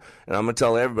victimhood. And I'm going to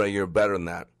tell everybody you're better than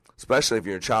that, especially if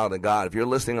you're a child of God. If you're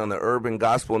listening on the Urban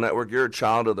Gospel Network, you're a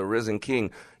child of the risen King.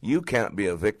 You can't be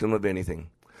a victim of anything.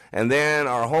 And then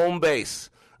our home base,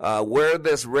 where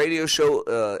this radio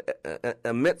show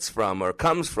emits from or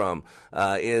comes from,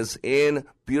 is in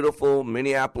beautiful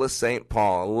Minneapolis, St.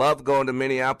 Paul. I love going to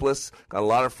Minneapolis. Got a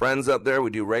lot of friends up there. We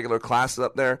do regular classes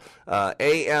up there.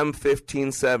 AM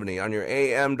 1570 on your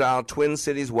AM dial,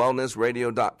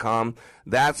 TwinCitiesWellnessRadio.com.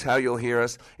 That's how you'll hear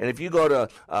us. And if you go to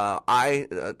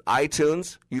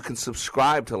iTunes, you can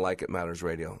subscribe to Like It Matters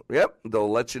Radio. Yep,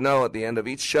 they'll let you know at the end of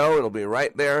each show. It'll be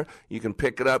right there. You can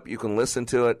pick it up. You can listen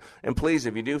to it. And please,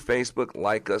 if you do Facebook,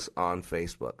 like us on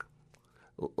Facebook.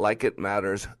 Like It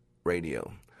Matters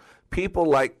Radio. People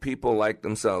like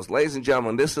themselves. Ladies and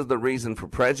gentlemen, this is the reason for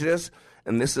prejudice,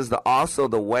 and this is also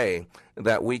the way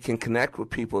that we can connect with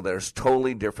people that are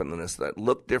totally different than us, that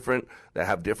look different, that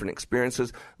have different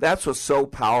experiences. That's what's so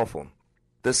powerful.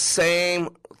 The same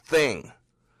thing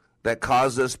that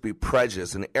causes us to be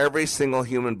prejudiced, and every single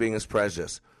human being is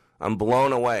prejudiced. I'm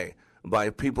blown away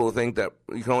by people who think that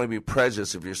you can only be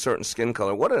prejudiced if you're a certain skin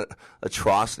color. What an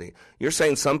atrocity. You're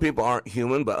saying some people aren't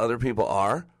human, but other people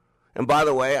are? And by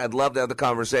the way, I'd love to have the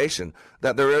conversation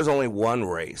that there is only one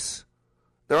race.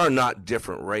 There are not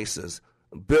different races.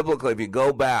 Biblically, if you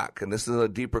go back, and this is a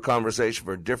deeper conversation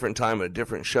for a different time and a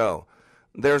different show,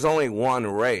 there's only one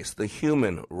race, the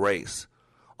human race.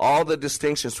 All the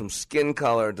distinctions from skin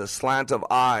color to slant of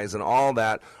eyes and all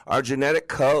that are genetic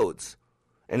codes.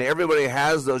 And everybody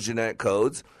has those genetic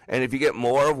codes. And if you get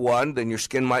more of one, then your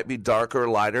skin might be darker or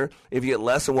lighter. If you get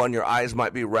less of one, your eyes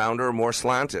might be rounder or more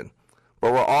slanted.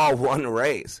 But we're all one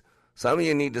race. Some of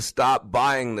you need to stop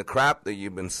buying the crap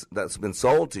that's been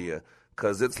sold to you,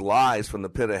 because it's lies from the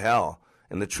pit of hell.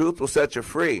 And the truth will set you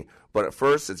free, but at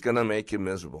first it's going to make you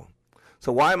miserable.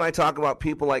 So why am I talking about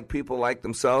people like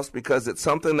themselves? Because it's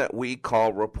something that we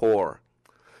call rapport.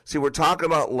 See, we're talking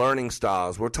about learning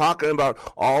styles. We're talking about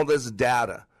all this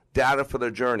data for their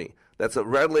journey that's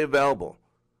readily available,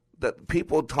 that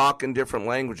people talk in different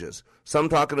languages. Some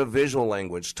talk in a visual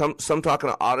language, some talk in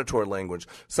an auditory language,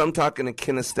 some talk in a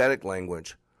kinesthetic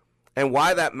language. And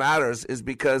why that matters is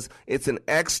because it's an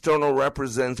external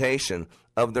representation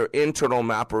of their internal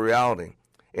map of reality.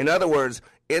 In other words,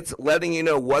 it's letting you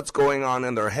know what's going on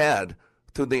in their head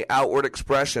through the outward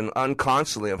expression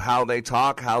unconsciously of how they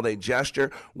talk, how they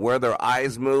gesture, where their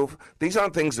eyes move. These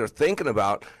aren't things they're thinking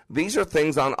about. These are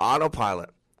things on autopilot.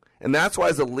 And that's why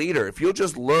as a leader, if you'll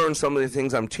just learn some of the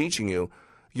things I'm teaching you,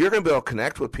 you're going to be able to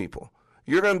connect with people.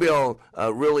 You're going to be able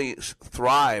to really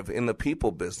thrive in the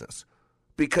people business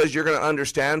because you're going to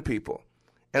understand people.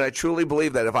 And I truly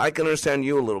believe that if I can understand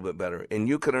you a little bit better and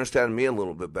you can understand me a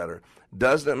little bit better,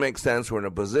 doesn't it make sense we're in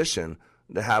a position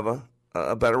to have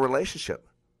a better relationship?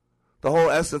 The whole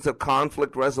essence of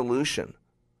conflict resolution.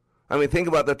 I mean, think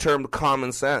about the term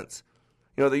common sense.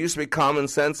 You know, there used to be common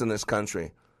sense in this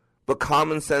country, but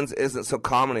common sense isn't so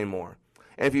common anymore.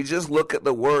 And if you just look at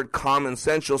the word common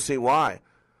sense, you'll see why.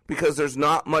 Because there's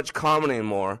not much common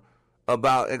anymore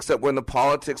except we're in the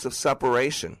politics of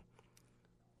separation,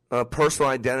 personal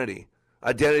identity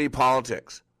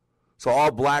politics. So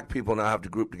all black people now have to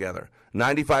group together.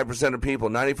 95% of people,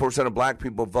 94% of black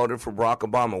people voted for Barack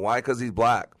Obama. Why? Because he's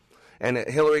black. And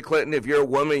Hillary Clinton, if you're a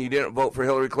woman, you didn't vote for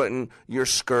Hillary Clinton, you're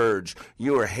scourged.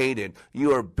 You are hated.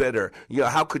 You are bitter.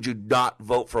 How could you not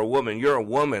vote for a woman? You're a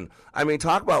woman. I mean,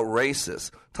 talk about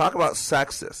racist. Talk about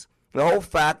sexist. The whole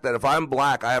fact that if I'm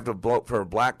black, I have to vote for a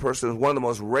black person is one of the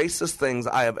most racist things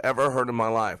I have ever heard in my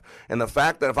life. And the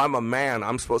fact that if I'm a man,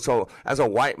 as a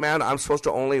white man, I'm supposed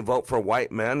to only vote for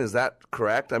white men, is that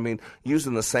correct? I mean,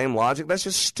 using the same logic, that's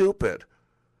just stupid.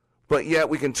 But yet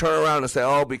we can turn around and say,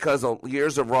 oh, because of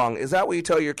years of wrong. Is that what you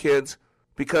tell your kids?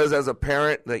 Because as a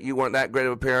parent that you weren't that great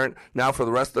of a parent, now for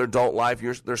the rest of their adult life,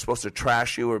 they're supposed to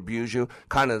trash you or abuse you,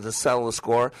 kind of to settle the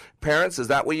score. Parents, is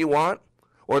that what you want?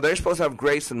 Or are they supposed to have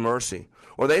grace and mercy?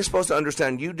 Or are they supposed to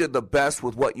understand you did the best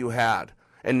with what you had,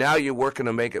 and now you're working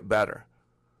to make it better?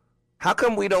 How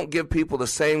come we don't give people the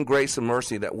same grace and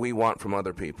mercy that we want from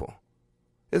other people?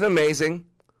 Isn't it amazing?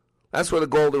 That's where the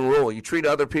golden rule. You treat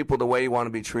other people the way you want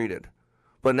to be treated.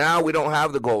 But now we don't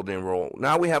have the golden rule.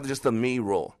 Now we have just the me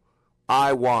rule.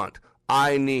 I want.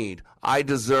 I need. I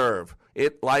deserve.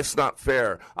 Life's not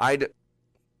fair.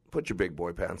 Put your big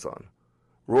boy pants on.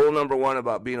 Rule number one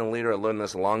about being a leader, I learned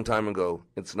this a long time ago.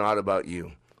 It's not about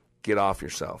you. Get off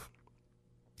yourself.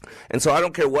 And so I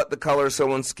don't care what the color of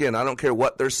someone's skin. I don't care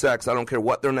what their sex. I don't care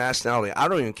what their nationality. I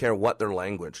don't even care what their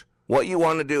language. What you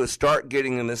want to do is start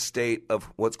getting in this state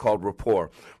of what's called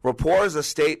rapport. Rapport is a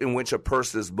state in which a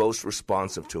person is most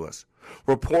responsive to us.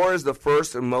 Rapport is the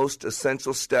first and most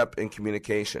essential step in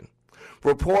communication.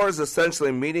 Rapport is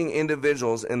essentially meeting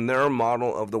individuals in their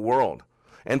model of the world.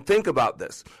 And think about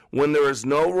this. When there is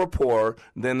no rapport,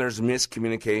 then there's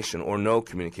miscommunication or no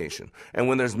communication. And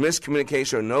when there's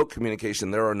miscommunication or no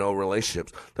communication, there are no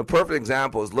relationships. The perfect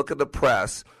example is look at the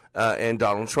press and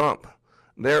Donald Trump.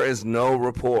 There is no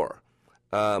rapport.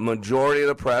 Majority of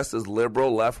the press is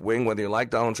liberal, left-wing, whether you like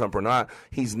Donald Trump or not.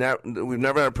 We've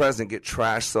never had a president get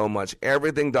trashed so much.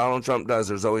 Everything Donald Trump does,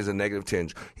 there's always a negative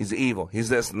tinge. He's evil. He's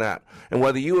this and that. And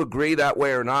whether you agree that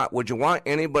way or not, would you want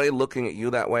anybody looking at you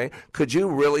that way? Could you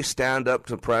really stand up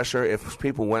to pressure if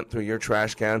people went through your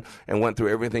trash can and went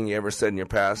through everything you ever said in your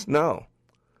past? No.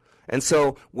 And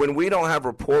so when we don't have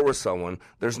rapport with someone,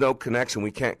 there's no connection.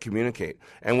 We can't communicate.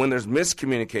 And when there's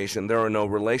miscommunication, there are no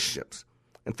relationships.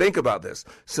 And think about this.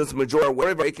 Since the majority of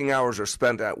our waking hours are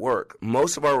spent at work,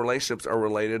 most of our relationships are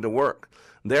related to work.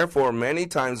 Therefore, many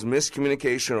times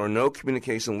miscommunication or no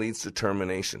communication leads to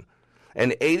termination.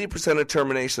 And 80% of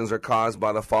terminations are caused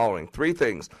by the following. 3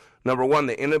 things. Number 1,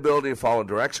 the inability to follow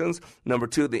directions. Number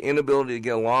 2, the inability to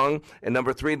get along. And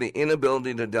number 3, the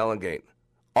inability to delegate.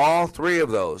 All 3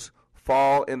 of those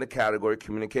fall in the category of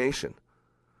communication.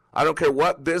 I don't care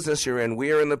what business you're in.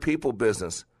 We are in the people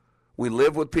business. We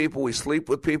live with people. We sleep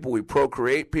with people. We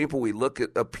procreate people. We look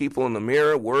at people in the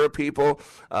mirror. We're a people.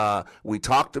 We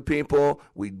talk to people.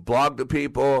 We blog to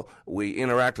people. We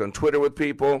interact on Twitter with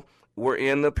people. We're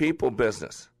in the people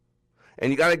business.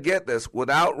 And you got to get this.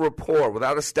 Without rapport,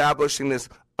 without establishing this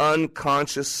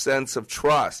unconscious sense of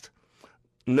trust,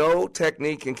 no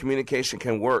technique in communication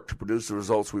can work to produce the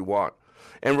results we want.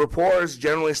 And rapport is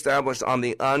generally established on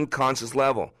the unconscious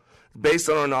level, based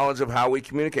on our knowledge of how we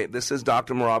communicate. This is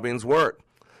Dr. Mehrabian's work.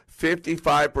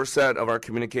 55% of our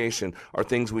communication are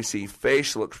things we see: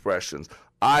 facial expressions,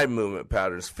 eye movement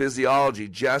patterns, physiology,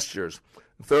 gestures.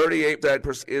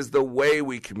 38% is the way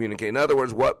we communicate. In other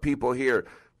words, what people hear: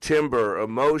 timbre,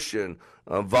 emotion,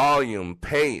 volume,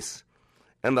 pace.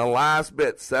 And the last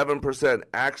bit, 7%,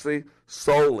 actually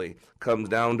solely comes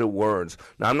down to words.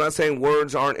 Now, I'm not saying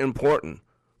words aren't important.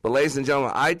 But ladies and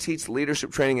gentlemen, I teach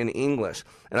leadership training in English,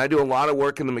 and I do a lot of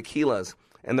work in the maquilas.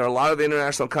 And there are a lot of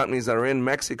international companies that are in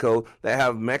Mexico that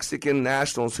have Mexican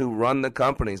nationals who run the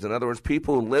companies. In other words,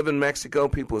 people who live in Mexico,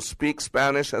 people who speak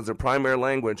Spanish as their primary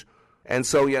language. And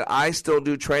so yet I still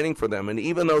do training for them. And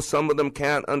even though some of them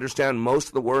can't understand most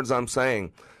of the words I'm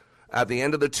saying, at the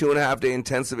end of the 2.5-day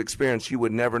intensive experience, you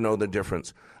would never know the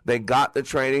difference. They got the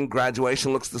training.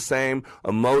 Graduation looks the same.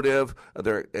 Emotive.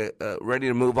 They're ready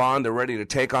to move on. They're ready to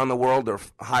take on the world. They're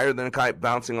higher than a kite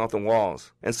bouncing off the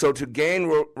walls. And so to gain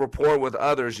rapport with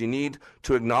others, you need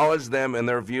to acknowledge them and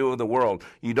their view of the world.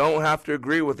 You don't have to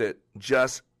agree with it.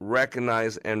 Just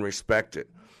recognize and respect it.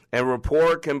 And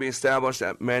rapport can be established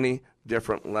at many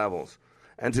different levels.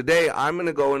 And today, I'm going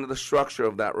to go into the structure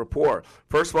of that rapport.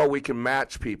 First of all, we can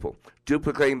match people,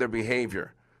 duplicating their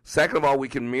behavior. Second of all, we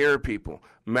can mirror people,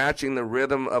 matching the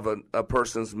rhythm of a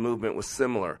person's movement with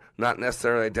similar, not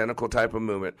necessarily identical type of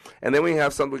movement. And then we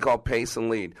have something we call pace and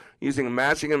lead. Using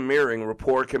matching and mirroring,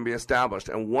 rapport can be established.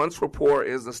 And once rapport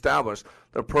is established,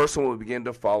 the person will begin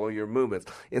to follow your movements.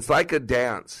 It's like a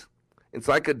dance. It's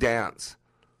like a dance.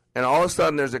 And all of a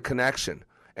sudden, there's a connection.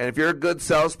 And if you're a good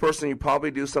salesperson, you probably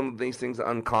do some of these things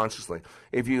unconsciously.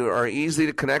 If you are easy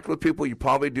to connect with people, you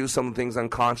probably do some of the things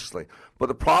unconsciously. But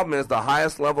the problem is the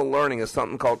highest level learning is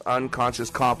something called unconscious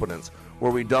competence,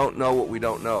 where we don't know what we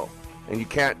don't know. And you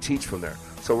can't teach from there.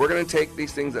 So we're going to take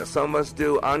these things that some of us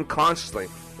do unconsciously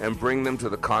and bring them to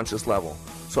the conscious level.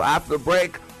 So after the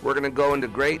break, we're going to go into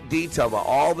great detail about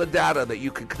all the data that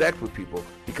you can connect with people,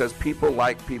 because people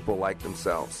like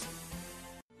themselves.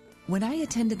 When I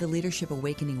attended the Leadership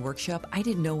Awakening workshop, I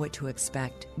didn't know what to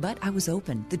expect, but I was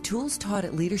open. The tools taught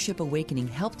at Leadership Awakening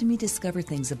helped me discover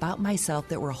things about myself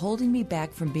that were holding me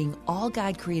back from being all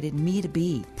God created me to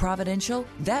be. Providential?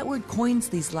 That word coins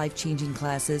these life-changing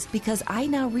classes because I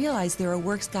now realize there are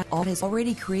works God has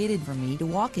already created for me to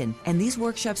walk in, and these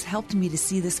workshops helped me to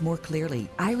see this more clearly.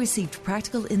 I received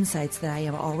practical insights that I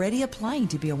am already applying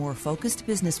to be a more focused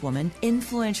businesswoman,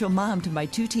 influential mom to my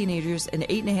 2 teenagers, an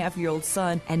 8.5-year-old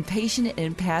son, and patient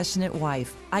and passionate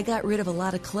wife. I got rid of a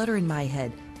lot of clutter in my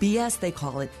head. BS, they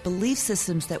call it, belief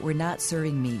systems that were not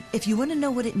serving me. If you want to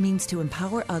know what it means to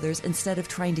empower others instead of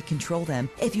trying to control them,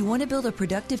 if you want to build a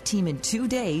productive team in 2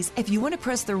 days, if you want to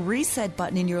press the reset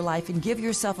button in your life and give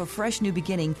yourself a fresh new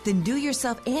beginning, then do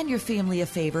yourself and your family a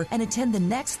favor and attend the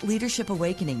next Leadership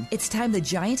Awakening. It's time the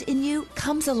giant in you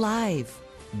comes alive.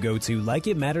 Go to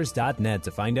likeitmatters.net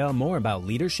to find out more about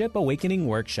Leadership Awakening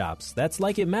workshops. That's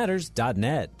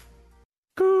likeitmatters.net.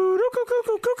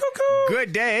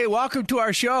 Good day. Welcome to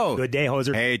our show. Good day,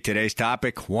 Hoser. Hey, today's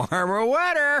topic, warmer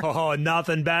weather. Oh,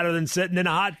 nothing better than sitting in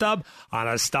a hot tub on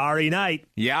a starry night.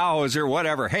 Yeah, Hoser,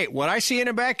 whatever. Hey, what I see in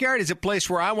the backyard is a place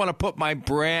where I want to put my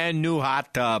brand new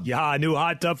hot tub. Yeah, a new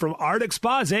hot tub from Arctic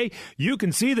Spas, eh? You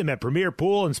can see them at Premier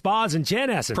Pool and Spas in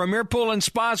Chanhassen. Premier Pool and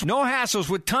Spas, no hassles,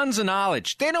 with tons of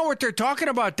knowledge. They know what they're talking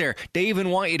about there. They even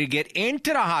want you to get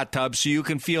into the hot tub so you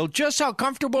can feel just how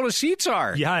comfortable the seats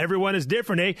are. Yeah, everyone is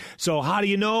different, eh? So how do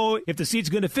you know if the seat's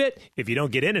going to fit if you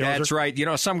don't get in it? That's right. You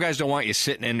know, some guys don't want you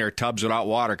sitting in their tubs without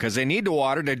water because they need the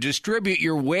water to distribute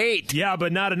your weight. Yeah,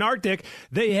 but not in Arctic.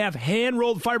 They have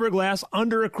hand-rolled fiberglass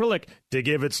under acrylic to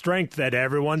give it strength that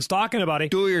everyone's talking about.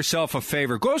 Do yourself a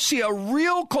favor. Go see a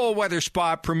real cold weather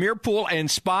spa, Premier Pool and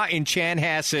Spa in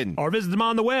Chanhassen. Or visit them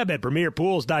on the web at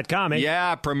premierpools.com. Eh?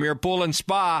 Yeah, Premier Pool and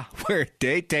Spa, where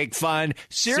they take fun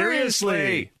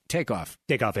seriously. Take off.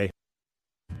 Take off, eh?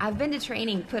 I've been to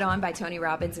training put on by Tony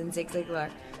Robbins and Zig Ziglar,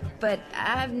 but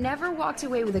I've never walked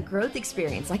away with a growth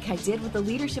experience like I did with the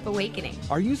Leadership Awakening.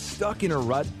 Are you stuck in a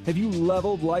rut? Have you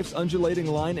leveled life's undulating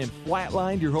line and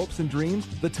flatlined your hopes and dreams?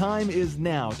 The time is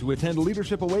now to attend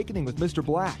Leadership Awakening with Mr.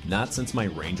 Black. Not since my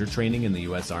Ranger training in the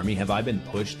U.S. Army have I been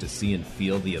pushed to see and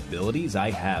feel the abilities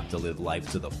I have to live life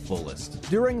to the fullest.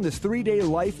 During this 3-day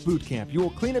life boot camp, you will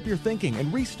clean up your thinking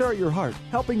and restart your heart,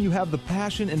 helping you have the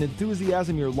passion and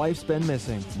enthusiasm your life's been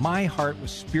missing. My heart was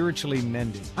spiritually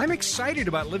mended. I'm excited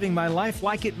about living my life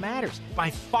like it matters. By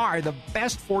far the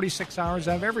best 46 hours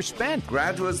I've ever spent.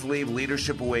 Graduates leave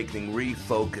Leadership Awakening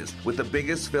refocused with the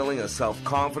biggest feeling of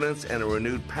self-confidence and a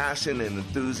renewed passion and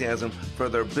enthusiasm for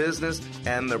their business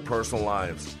and their personal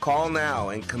lives. Call now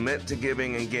and commit to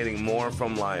giving and getting more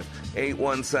from life.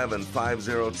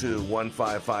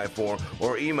 817-502-1554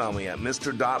 or email me at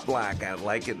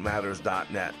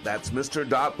mr.black@likeitmatters.net. That's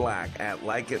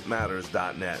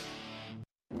mr.black@likeitmatters.net.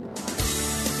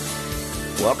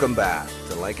 Welcome back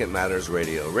to Like It Matters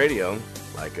Radio. Radio,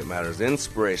 like it matters,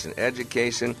 inspiration,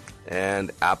 education,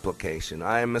 and application.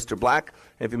 I am Mr. Black.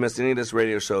 If you missed any of this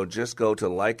radio show, just go to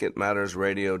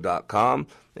likeitmattersradio.com,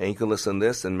 and you can listen to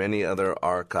this and many other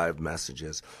archived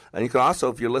messages. And you can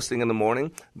also, if you're listening in the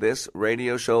morning, this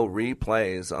radio show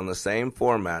replays on the same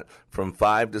format from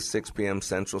 5 to 6 p.m.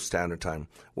 Central Standard Time,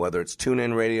 whether it's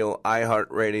TuneIn Radio,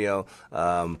 iHeartRadio,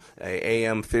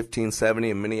 AM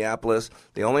 1570 in Minneapolis.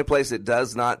 The only place it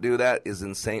does not do that is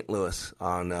in St. Louis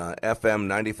on FM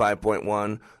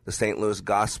 95.1, the St. Louis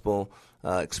Gospel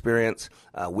experience.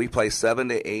 We play 7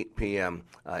 to 8 p.m.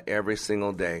 Every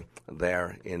single day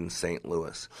there in St.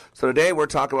 Louis. So today we're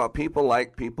talking about people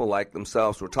like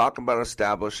themselves. We're talking about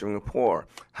establishing rapport.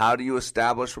 How do you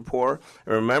establish rapport?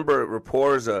 And remember,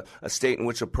 rapport is a state in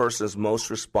which a person is most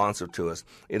responsive to us.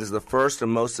 It is the first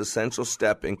and most essential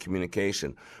step in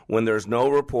communication. When there's no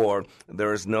rapport,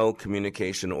 there is no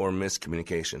communication or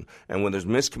miscommunication. And when there's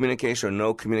miscommunication or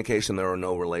no communication, there are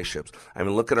no relationships. I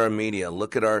mean, look at our media.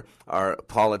 Look at our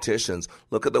politicians.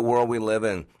 Look at the world we live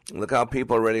in. Look how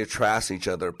people are ready to trash each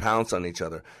other, pounce on each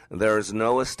other. There is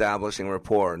no establishing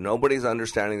rapport. Nobody's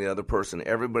understanding the other person.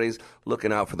 Everybody's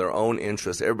looking out for their own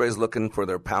interests. Everybody's looking for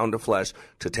their pound of flesh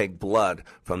to take blood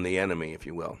from the enemy, if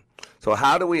you will. So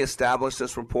how do we establish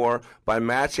this rapport? By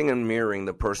matching and mirroring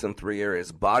the person in 3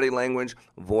 areas: body language,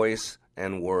 voice,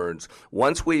 and words.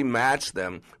 Once we match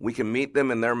them, we can meet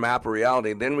them in their map of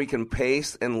reality. Then we can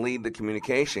pace and lead the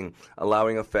communication,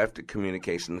 allowing effective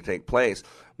communication to take place.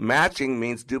 Matching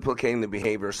means duplicating the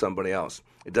behavior of somebody else.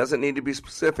 It doesn't need to be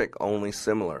specific, only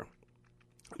similar.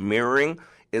 Mirroring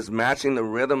is matching the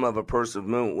rhythm of a person's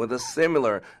movement with a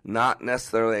similar, not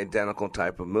necessarily identical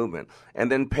type of movement. And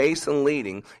then pace and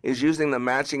leading is using the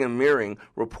matching and mirroring.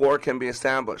 Rapport can be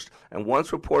established. And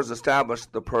once rapport is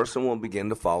established, the person will begin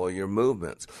to follow your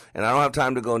movements. And I don't have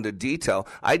time to go into detail.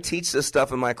 I teach this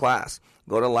stuff in my class.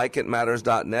 Go to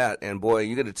likeitmatters.net, and boy,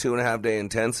 you get a 2.5-day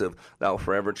intensive that will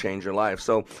forever change your life.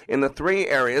 So in the 3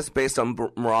 areas, based on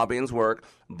Mehrabian's work,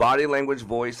 body language,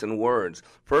 voice, and words.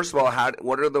 First of all,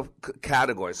 what are the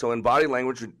categories? So in body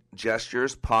language,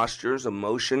 gestures, postures,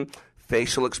 emotion,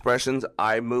 facial expressions,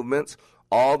 eye movements,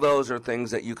 all those are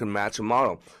things that you can match and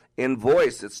model. In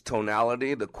voice, it's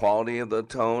tonality, the quality of the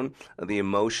tone, the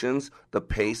emotions, the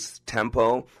pace,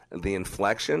 tempo, the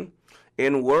inflection.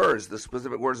 In words, the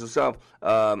specific words themselves,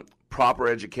 proper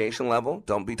education level.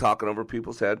 Don't be talking over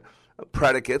people's head.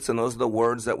 Predicates, and those are the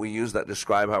words that we use that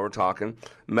describe how we're talking.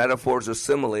 Metaphors or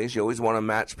similes. You always want to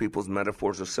match people's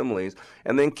metaphors or similes.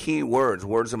 And then key words,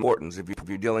 words of importance. If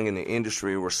you're dealing in the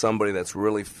industry or somebody that's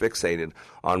really fixated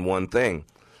on one thing.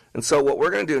 And so what we're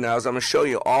going to do now is I'm going to show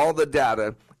you all the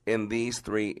data in these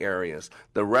 3 areas.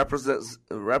 The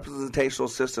representational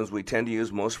systems we tend to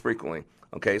use most frequently.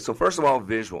 Okay, so first of all,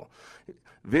 visual.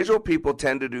 Visual people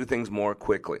tend to do things more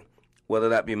quickly, whether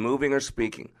that be moving or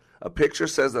speaking. A picture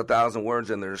says 1,000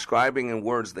 words, and they're describing in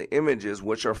words the images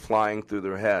which are flying through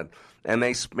their head. And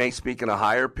they may speak in a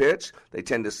higher pitch. They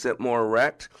tend to sit more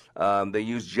erect. They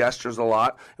use gestures a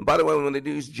lot. And by the way, when they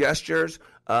do use gestures,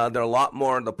 they're a lot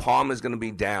more, the palm is going to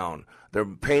be down. They're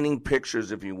painting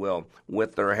pictures, if you will,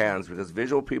 with their hands, because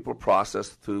visual people process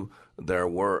through their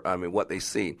what they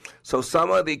see. So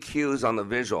some of the cues on the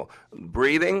visual: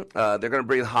 breathing, they're going to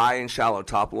breathe high and shallow,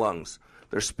 top lungs.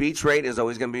 Their speech rate is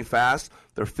always going to be fast.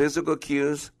 Their physical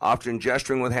cues, often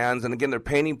gesturing with hands, and again, they're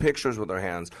painting pictures with their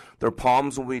hands. Their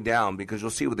palms will be down, because you'll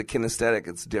see with the kinesthetic,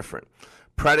 it's different.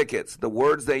 Predicates, the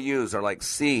words they use are like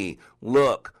see,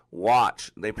 look,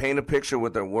 watch. They paint a picture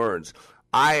with their words.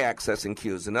 Eye accessing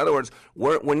cues. In other words,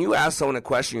 when you ask someone a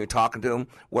question, you're talking to them,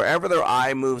 wherever their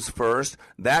eye moves first,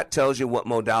 that tells you what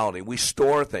modality. We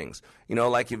store things. You know,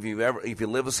 like if you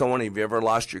live with someone, if you ever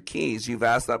lost your keys, you've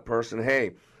asked that person,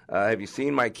 hey, have you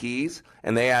seen my keys?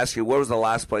 And they ask you, where was the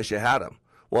last place you had them?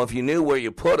 Well, if you knew where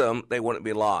you put them, they wouldn't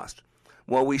be lost.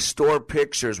 Well, we store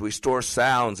pictures, we store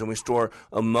sounds, and we store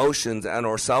emotions and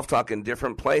or self-talk in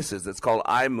different places. It's called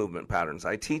eye movement patterns.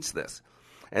 I teach this.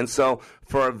 And so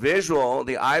for a visual,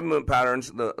 the eye movement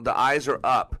patterns, the eyes are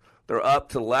up. They're up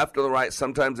to the left or the right.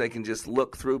 Sometimes they can just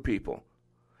look through people.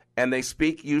 And they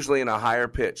speak usually in a higher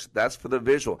pitch. That's for the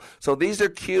visual. So these are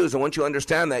cues, and once you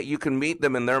understand that, you can meet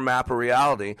them in their map of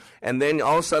reality, and then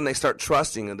all of a sudden they start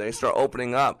trusting and they start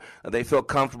opening up. They feel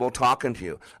comfortable talking to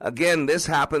you. Again, this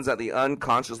happens at the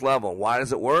unconscious level. Why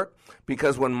does it work?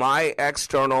 Because when my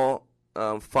external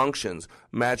functions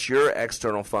match your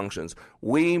external functions,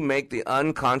 we make the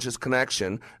unconscious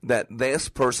connection that this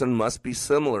person must be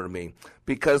similar to me.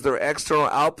 Because their external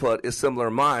output is similar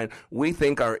to mine, we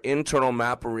think our internal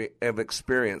map of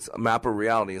experience, map of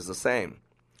reality, is the same.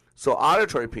 So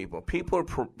auditory people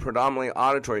who are predominantly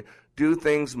auditory, do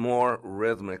things more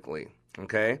rhythmically,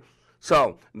 okay?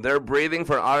 So their breathing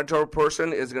for an auditory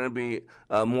person is going to be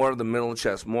more of the middle of the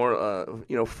chest, more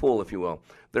full, if you will.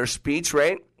 Their speech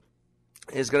rate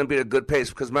is going to be at a good pace,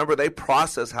 because remember, they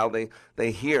process how they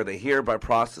hear. They hear by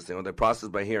processing, or they process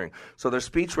by hearing. So their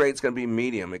speech rate is going to be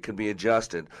medium. It can be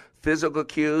adjusted. Physical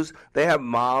cues, they have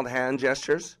mild hand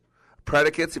gestures.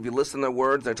 Predicates, if you listen to their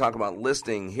words, they talk about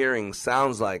listening, hearing,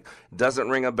 sounds like, doesn't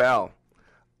ring a bell.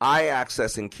 eye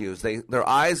accessing cues. Their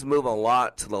eyes move a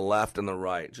lot to the left and the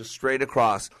right, just straight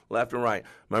across, left and right.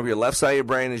 Remember, your left side of your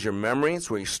brain is your memory. It's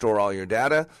where you store all your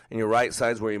data, and your right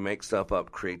side is where you make stuff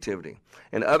up, creativity.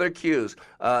 And other cues,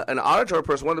 an auditory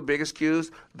person, one of the biggest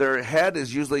cues, their head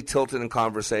is usually tilted in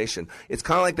conversation. It's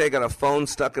kind of like they got a phone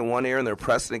stuck in one ear and they're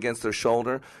pressing against their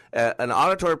shoulder. An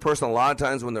auditory person, a lot of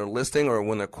times when they're listening or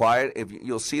when they're quiet,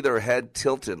 you'll see their head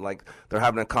tilted like they're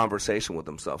having a conversation with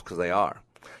themselves, because they are.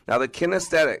 Now, the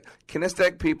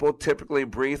kinesthetic people typically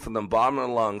breathe from the bottom of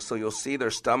the lungs, so you'll see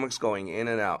their stomachs going in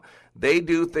and out. They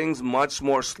do things much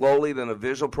more slowly than a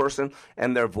visual person,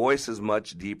 and their voice is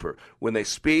much deeper. When they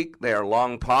speak, they are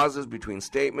long pauses between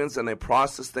statements, and they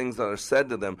process things that are said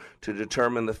to them to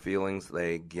determine the feelings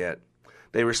they get.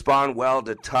 They respond well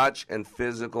to touch and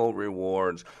physical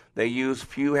rewards. They use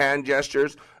few hand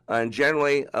gestures, and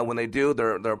generally, when they do,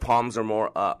 their palms are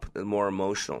more up and more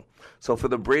emotional. So for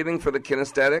the breathing, for the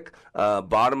kinesthetic,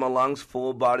 bottom of lungs,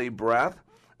 full body breath.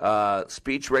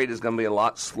 Speech rate is going to be a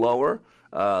lot slower,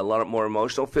 a lot more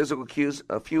emotional. Physical cues,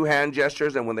 a few hand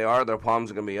gestures, and when they are, their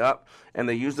palms are going to be up, and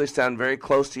they usually stand very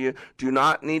close to you. Do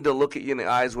not need to look at you in the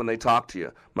eyes when they talk to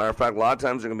you. Matter of fact, a lot of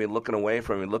times they're going to be looking away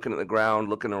from you, looking at the ground,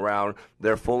 looking around.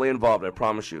 They're fully involved, I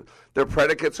promise you. Their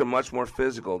predicates are much more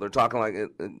physical. They're talking like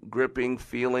gripping,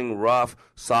 feeling, rough,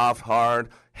 soft, hard,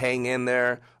 hang in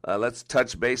there. Let's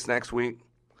touch base next week.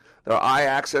 Their eye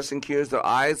accessing cues, their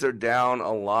eyes are down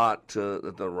a lot to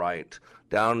the right,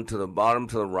 down to the bottom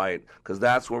to the right, because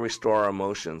that's where we store our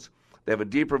emotions. They have a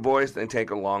deeper voice, they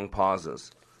take long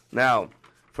pauses. Now,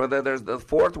 there's the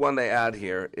fourth one they add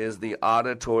here is the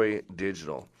auditory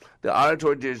digital. The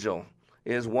auditory digital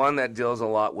is one that deals a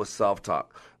lot with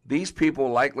self-talk. These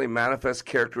people likely manifest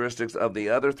characteristics of the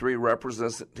other three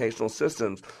representational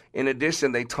systems. In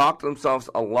addition, they talk to themselves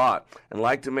a lot and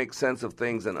like to make sense of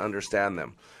things and understand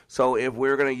them. So if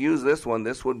we're going to use this one,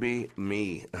 this would be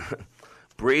me.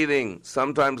 Breathing,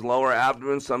 sometimes lower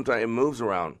abdomen, sometimes it moves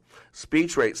around.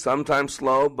 Speech rate, sometimes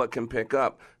slow but can pick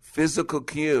up. Physical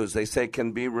cues, they say,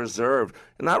 can be reserved.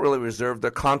 And not really reserved,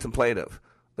 they're contemplative.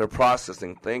 They're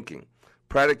processing, thinking.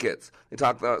 Predicates, they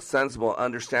talk about sensible,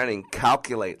 understanding,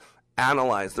 calculate,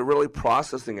 analyze. They're really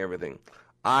processing everything.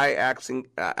 Eye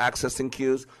accessing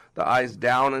cues, the eyes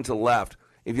down and to left.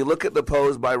 If you look at the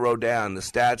pose by Rodin, the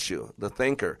statue, the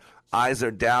thinker, eyes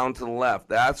are down to the left.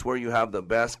 That's where you have the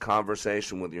best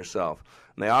conversation with yourself.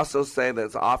 And they also say that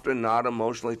it's often not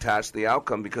emotionally attached to the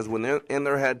outcome, because when they're in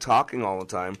their head talking all the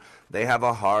time, they have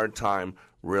a hard time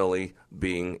really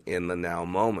being in the now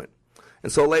moment.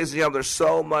 And so, ladies and gentlemen, there's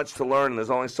so much to learn, and there's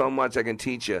only so much I can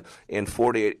teach you in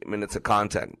 48 minutes of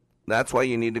content. That's why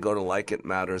you need to go to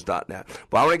likeitmatters.net.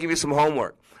 But I want to give you some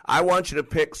homework. I want you to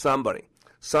pick somebody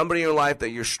in your life that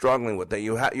you're struggling with, that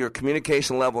your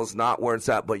communication level is not where it's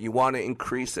at, but you want to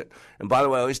increase it. And by the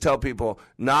way, I always tell people,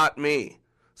 not me.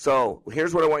 So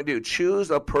here's what I want you to do.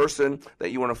 Choose a person that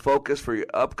you want to focus for your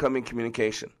upcoming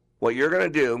communication. What you're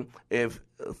going to do, if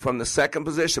from the second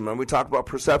position, remember we talked about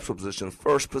perceptual position.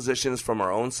 First position is from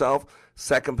our own self.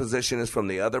 Second position is from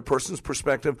the other person's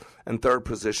perspective. And third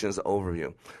position is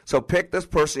overview. So pick this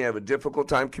person you have a difficult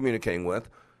time communicating with,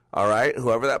 all right,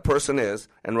 whoever that person is,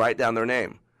 and write down their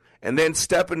name. And then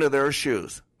step into their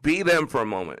shoes. Be them for a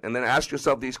moment, and then ask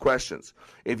yourself these questions.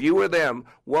 If you were them,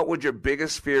 what would your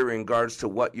biggest fear in regards to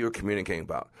what you're communicating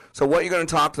about? So what you're going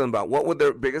to talk to them about, what would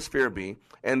their biggest fear be?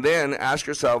 And then ask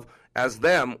yourself, as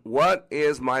them, what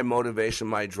is my motivation,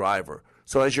 my driver?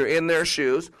 So as you're in their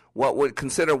shoes, what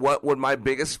would my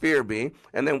biggest fear be?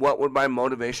 And then what would my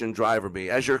motivation driver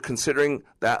be? As you're considering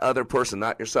that other person,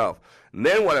 not yourself. And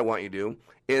then what I want you to do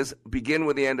is begin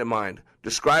with the end in mind.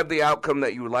 Describe the outcome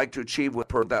that you would like to achieve with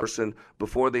that person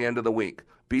before the end of the week.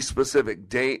 Be specific.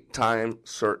 Date, time,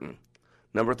 certain.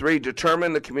 Number 3,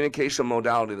 determine the communication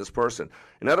modality of this person.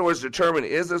 In other words, determine,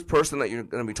 is this person that you're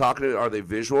going to be talking to, are they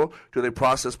visual? Do they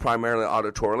process primarily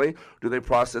auditorily? Do they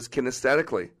process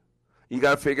kinesthetically? You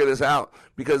got to figure this out,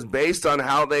 because based on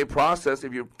how they process,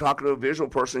 if you're talking to a visual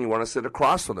person, you want to sit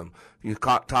across from them. If you're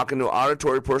talking to an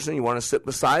auditory person, you want to sit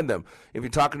beside them. If you're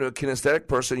talking to a kinesthetic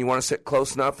person, you want to sit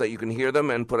close enough that you can hear them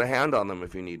and put a hand on them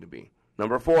if you need to be.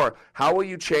 Number 4, how will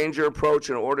you change your approach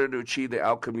in order to achieve the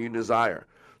outcome you desire?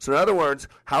 So in other words,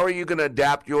 how are you going to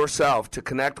adapt yourself to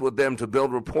connect with them, to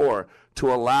build rapport,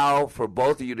 to allow for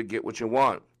both of you to get what you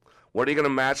want? What are you going to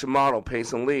match and model,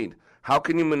 pace and lead? How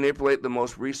can you manipulate the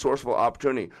most resourceful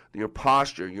opportunity? Your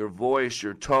posture, your voice,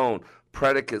 your tone,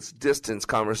 predicates, distance,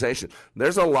 conversation.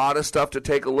 There's a lot of stuff to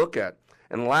take a look at.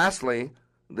 And lastly,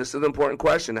 this is an important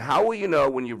question. How will you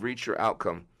know when you've reached your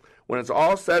outcome? When it's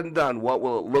all said and done, what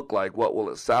will it look like? What will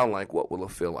it sound like? What will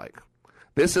it feel like?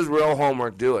 This is real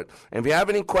homework. Do it. And if you have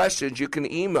any questions, you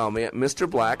can email me at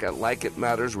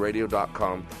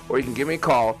mrblack@likeitmattersradio.com, or you can give me a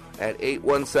call at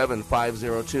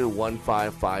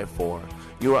 817-502-1554.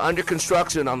 You are under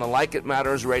construction on the Like It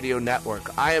Matters Radio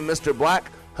Network. I am Mr.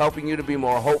 Black, helping you to be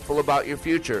more hopeful about your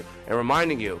future and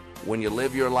reminding you, when you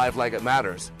live your life like it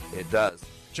matters, it does.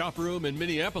 Chop Room in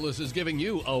Minneapolis is giving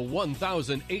you a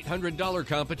 $1,800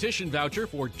 competition voucher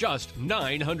for just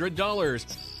 $900.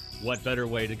 What better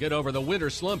way to get over the winter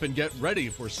slump and get ready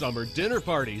for summer dinner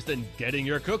parties than getting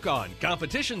your cook on,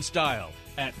 competition style,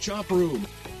 at Chop Room.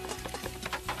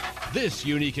 This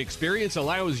unique experience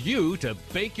allows you to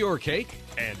bake your cake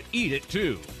and eat it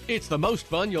too. It's the most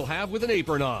fun you'll have with an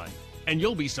apron on, and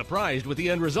you'll be surprised with the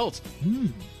end results.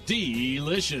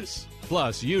 Delicious.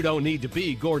 Plus, you don't need to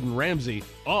be Gordon Ramsay.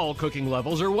 All cooking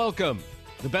levels are welcome.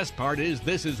 The best part is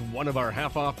this is one of our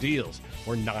half-off deals.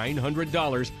 For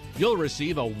 $900, you'll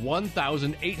receive a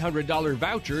 $1,800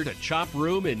 voucher to Chop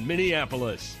Room in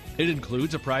Minneapolis. It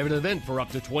includes a private event for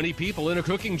up to 20 people in a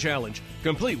cooking challenge,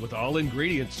 complete with all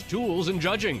ingredients, tools, and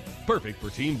judging. Perfect for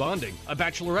team bonding, a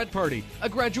bachelorette party, a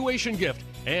graduation gift,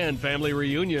 and family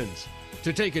reunions.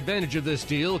 To take advantage of this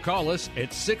deal, call us at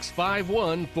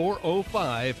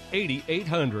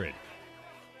 651-405-8800.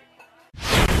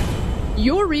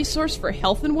 Your resource for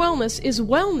health and wellness is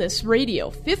Wellness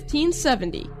Radio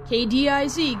 1570,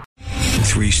 KDIZ.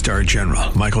 3-star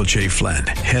General Michael J. Flynn,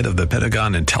 head of the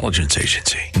Pentagon Intelligence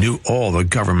Agency, knew all the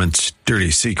government's dirty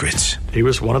secrets. He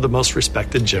was one of the most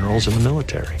respected generals in the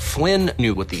military. Flynn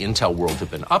knew what the intel world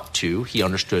had been up to. He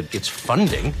understood its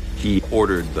funding. He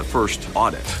ordered the first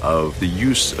audit of the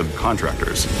use of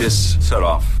contractors. This set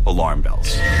off alarm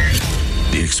bells.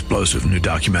 The explosive new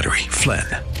documentary, Flynn,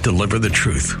 Deliver the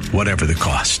Truth, Whatever the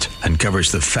Cost,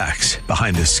 uncovers the facts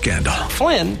behind this scandal.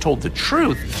 Flynn told the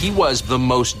truth. He was the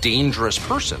most dangerous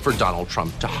person for Donald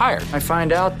Trump to hire. I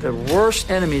find out the worst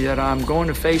enemy that I'm going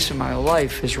to face in my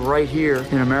life is right here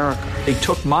in America. They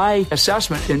took my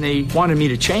assessment and they wanted me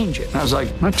to change it. And I was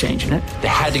like, I'm not changing it. They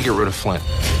had to get rid of Flynn.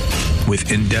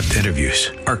 With in-depth interviews,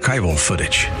 archival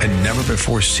footage, and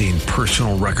never-before-seen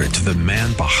personal records of the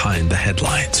man behind the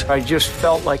headlines. I just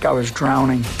felt like I was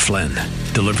drowning. Flynn,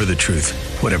 Deliver the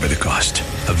Truth, Whatever the Cost.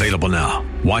 Available now.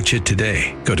 Watch it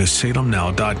today. Go to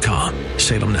salemnow.com.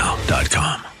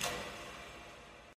 salemnow.com.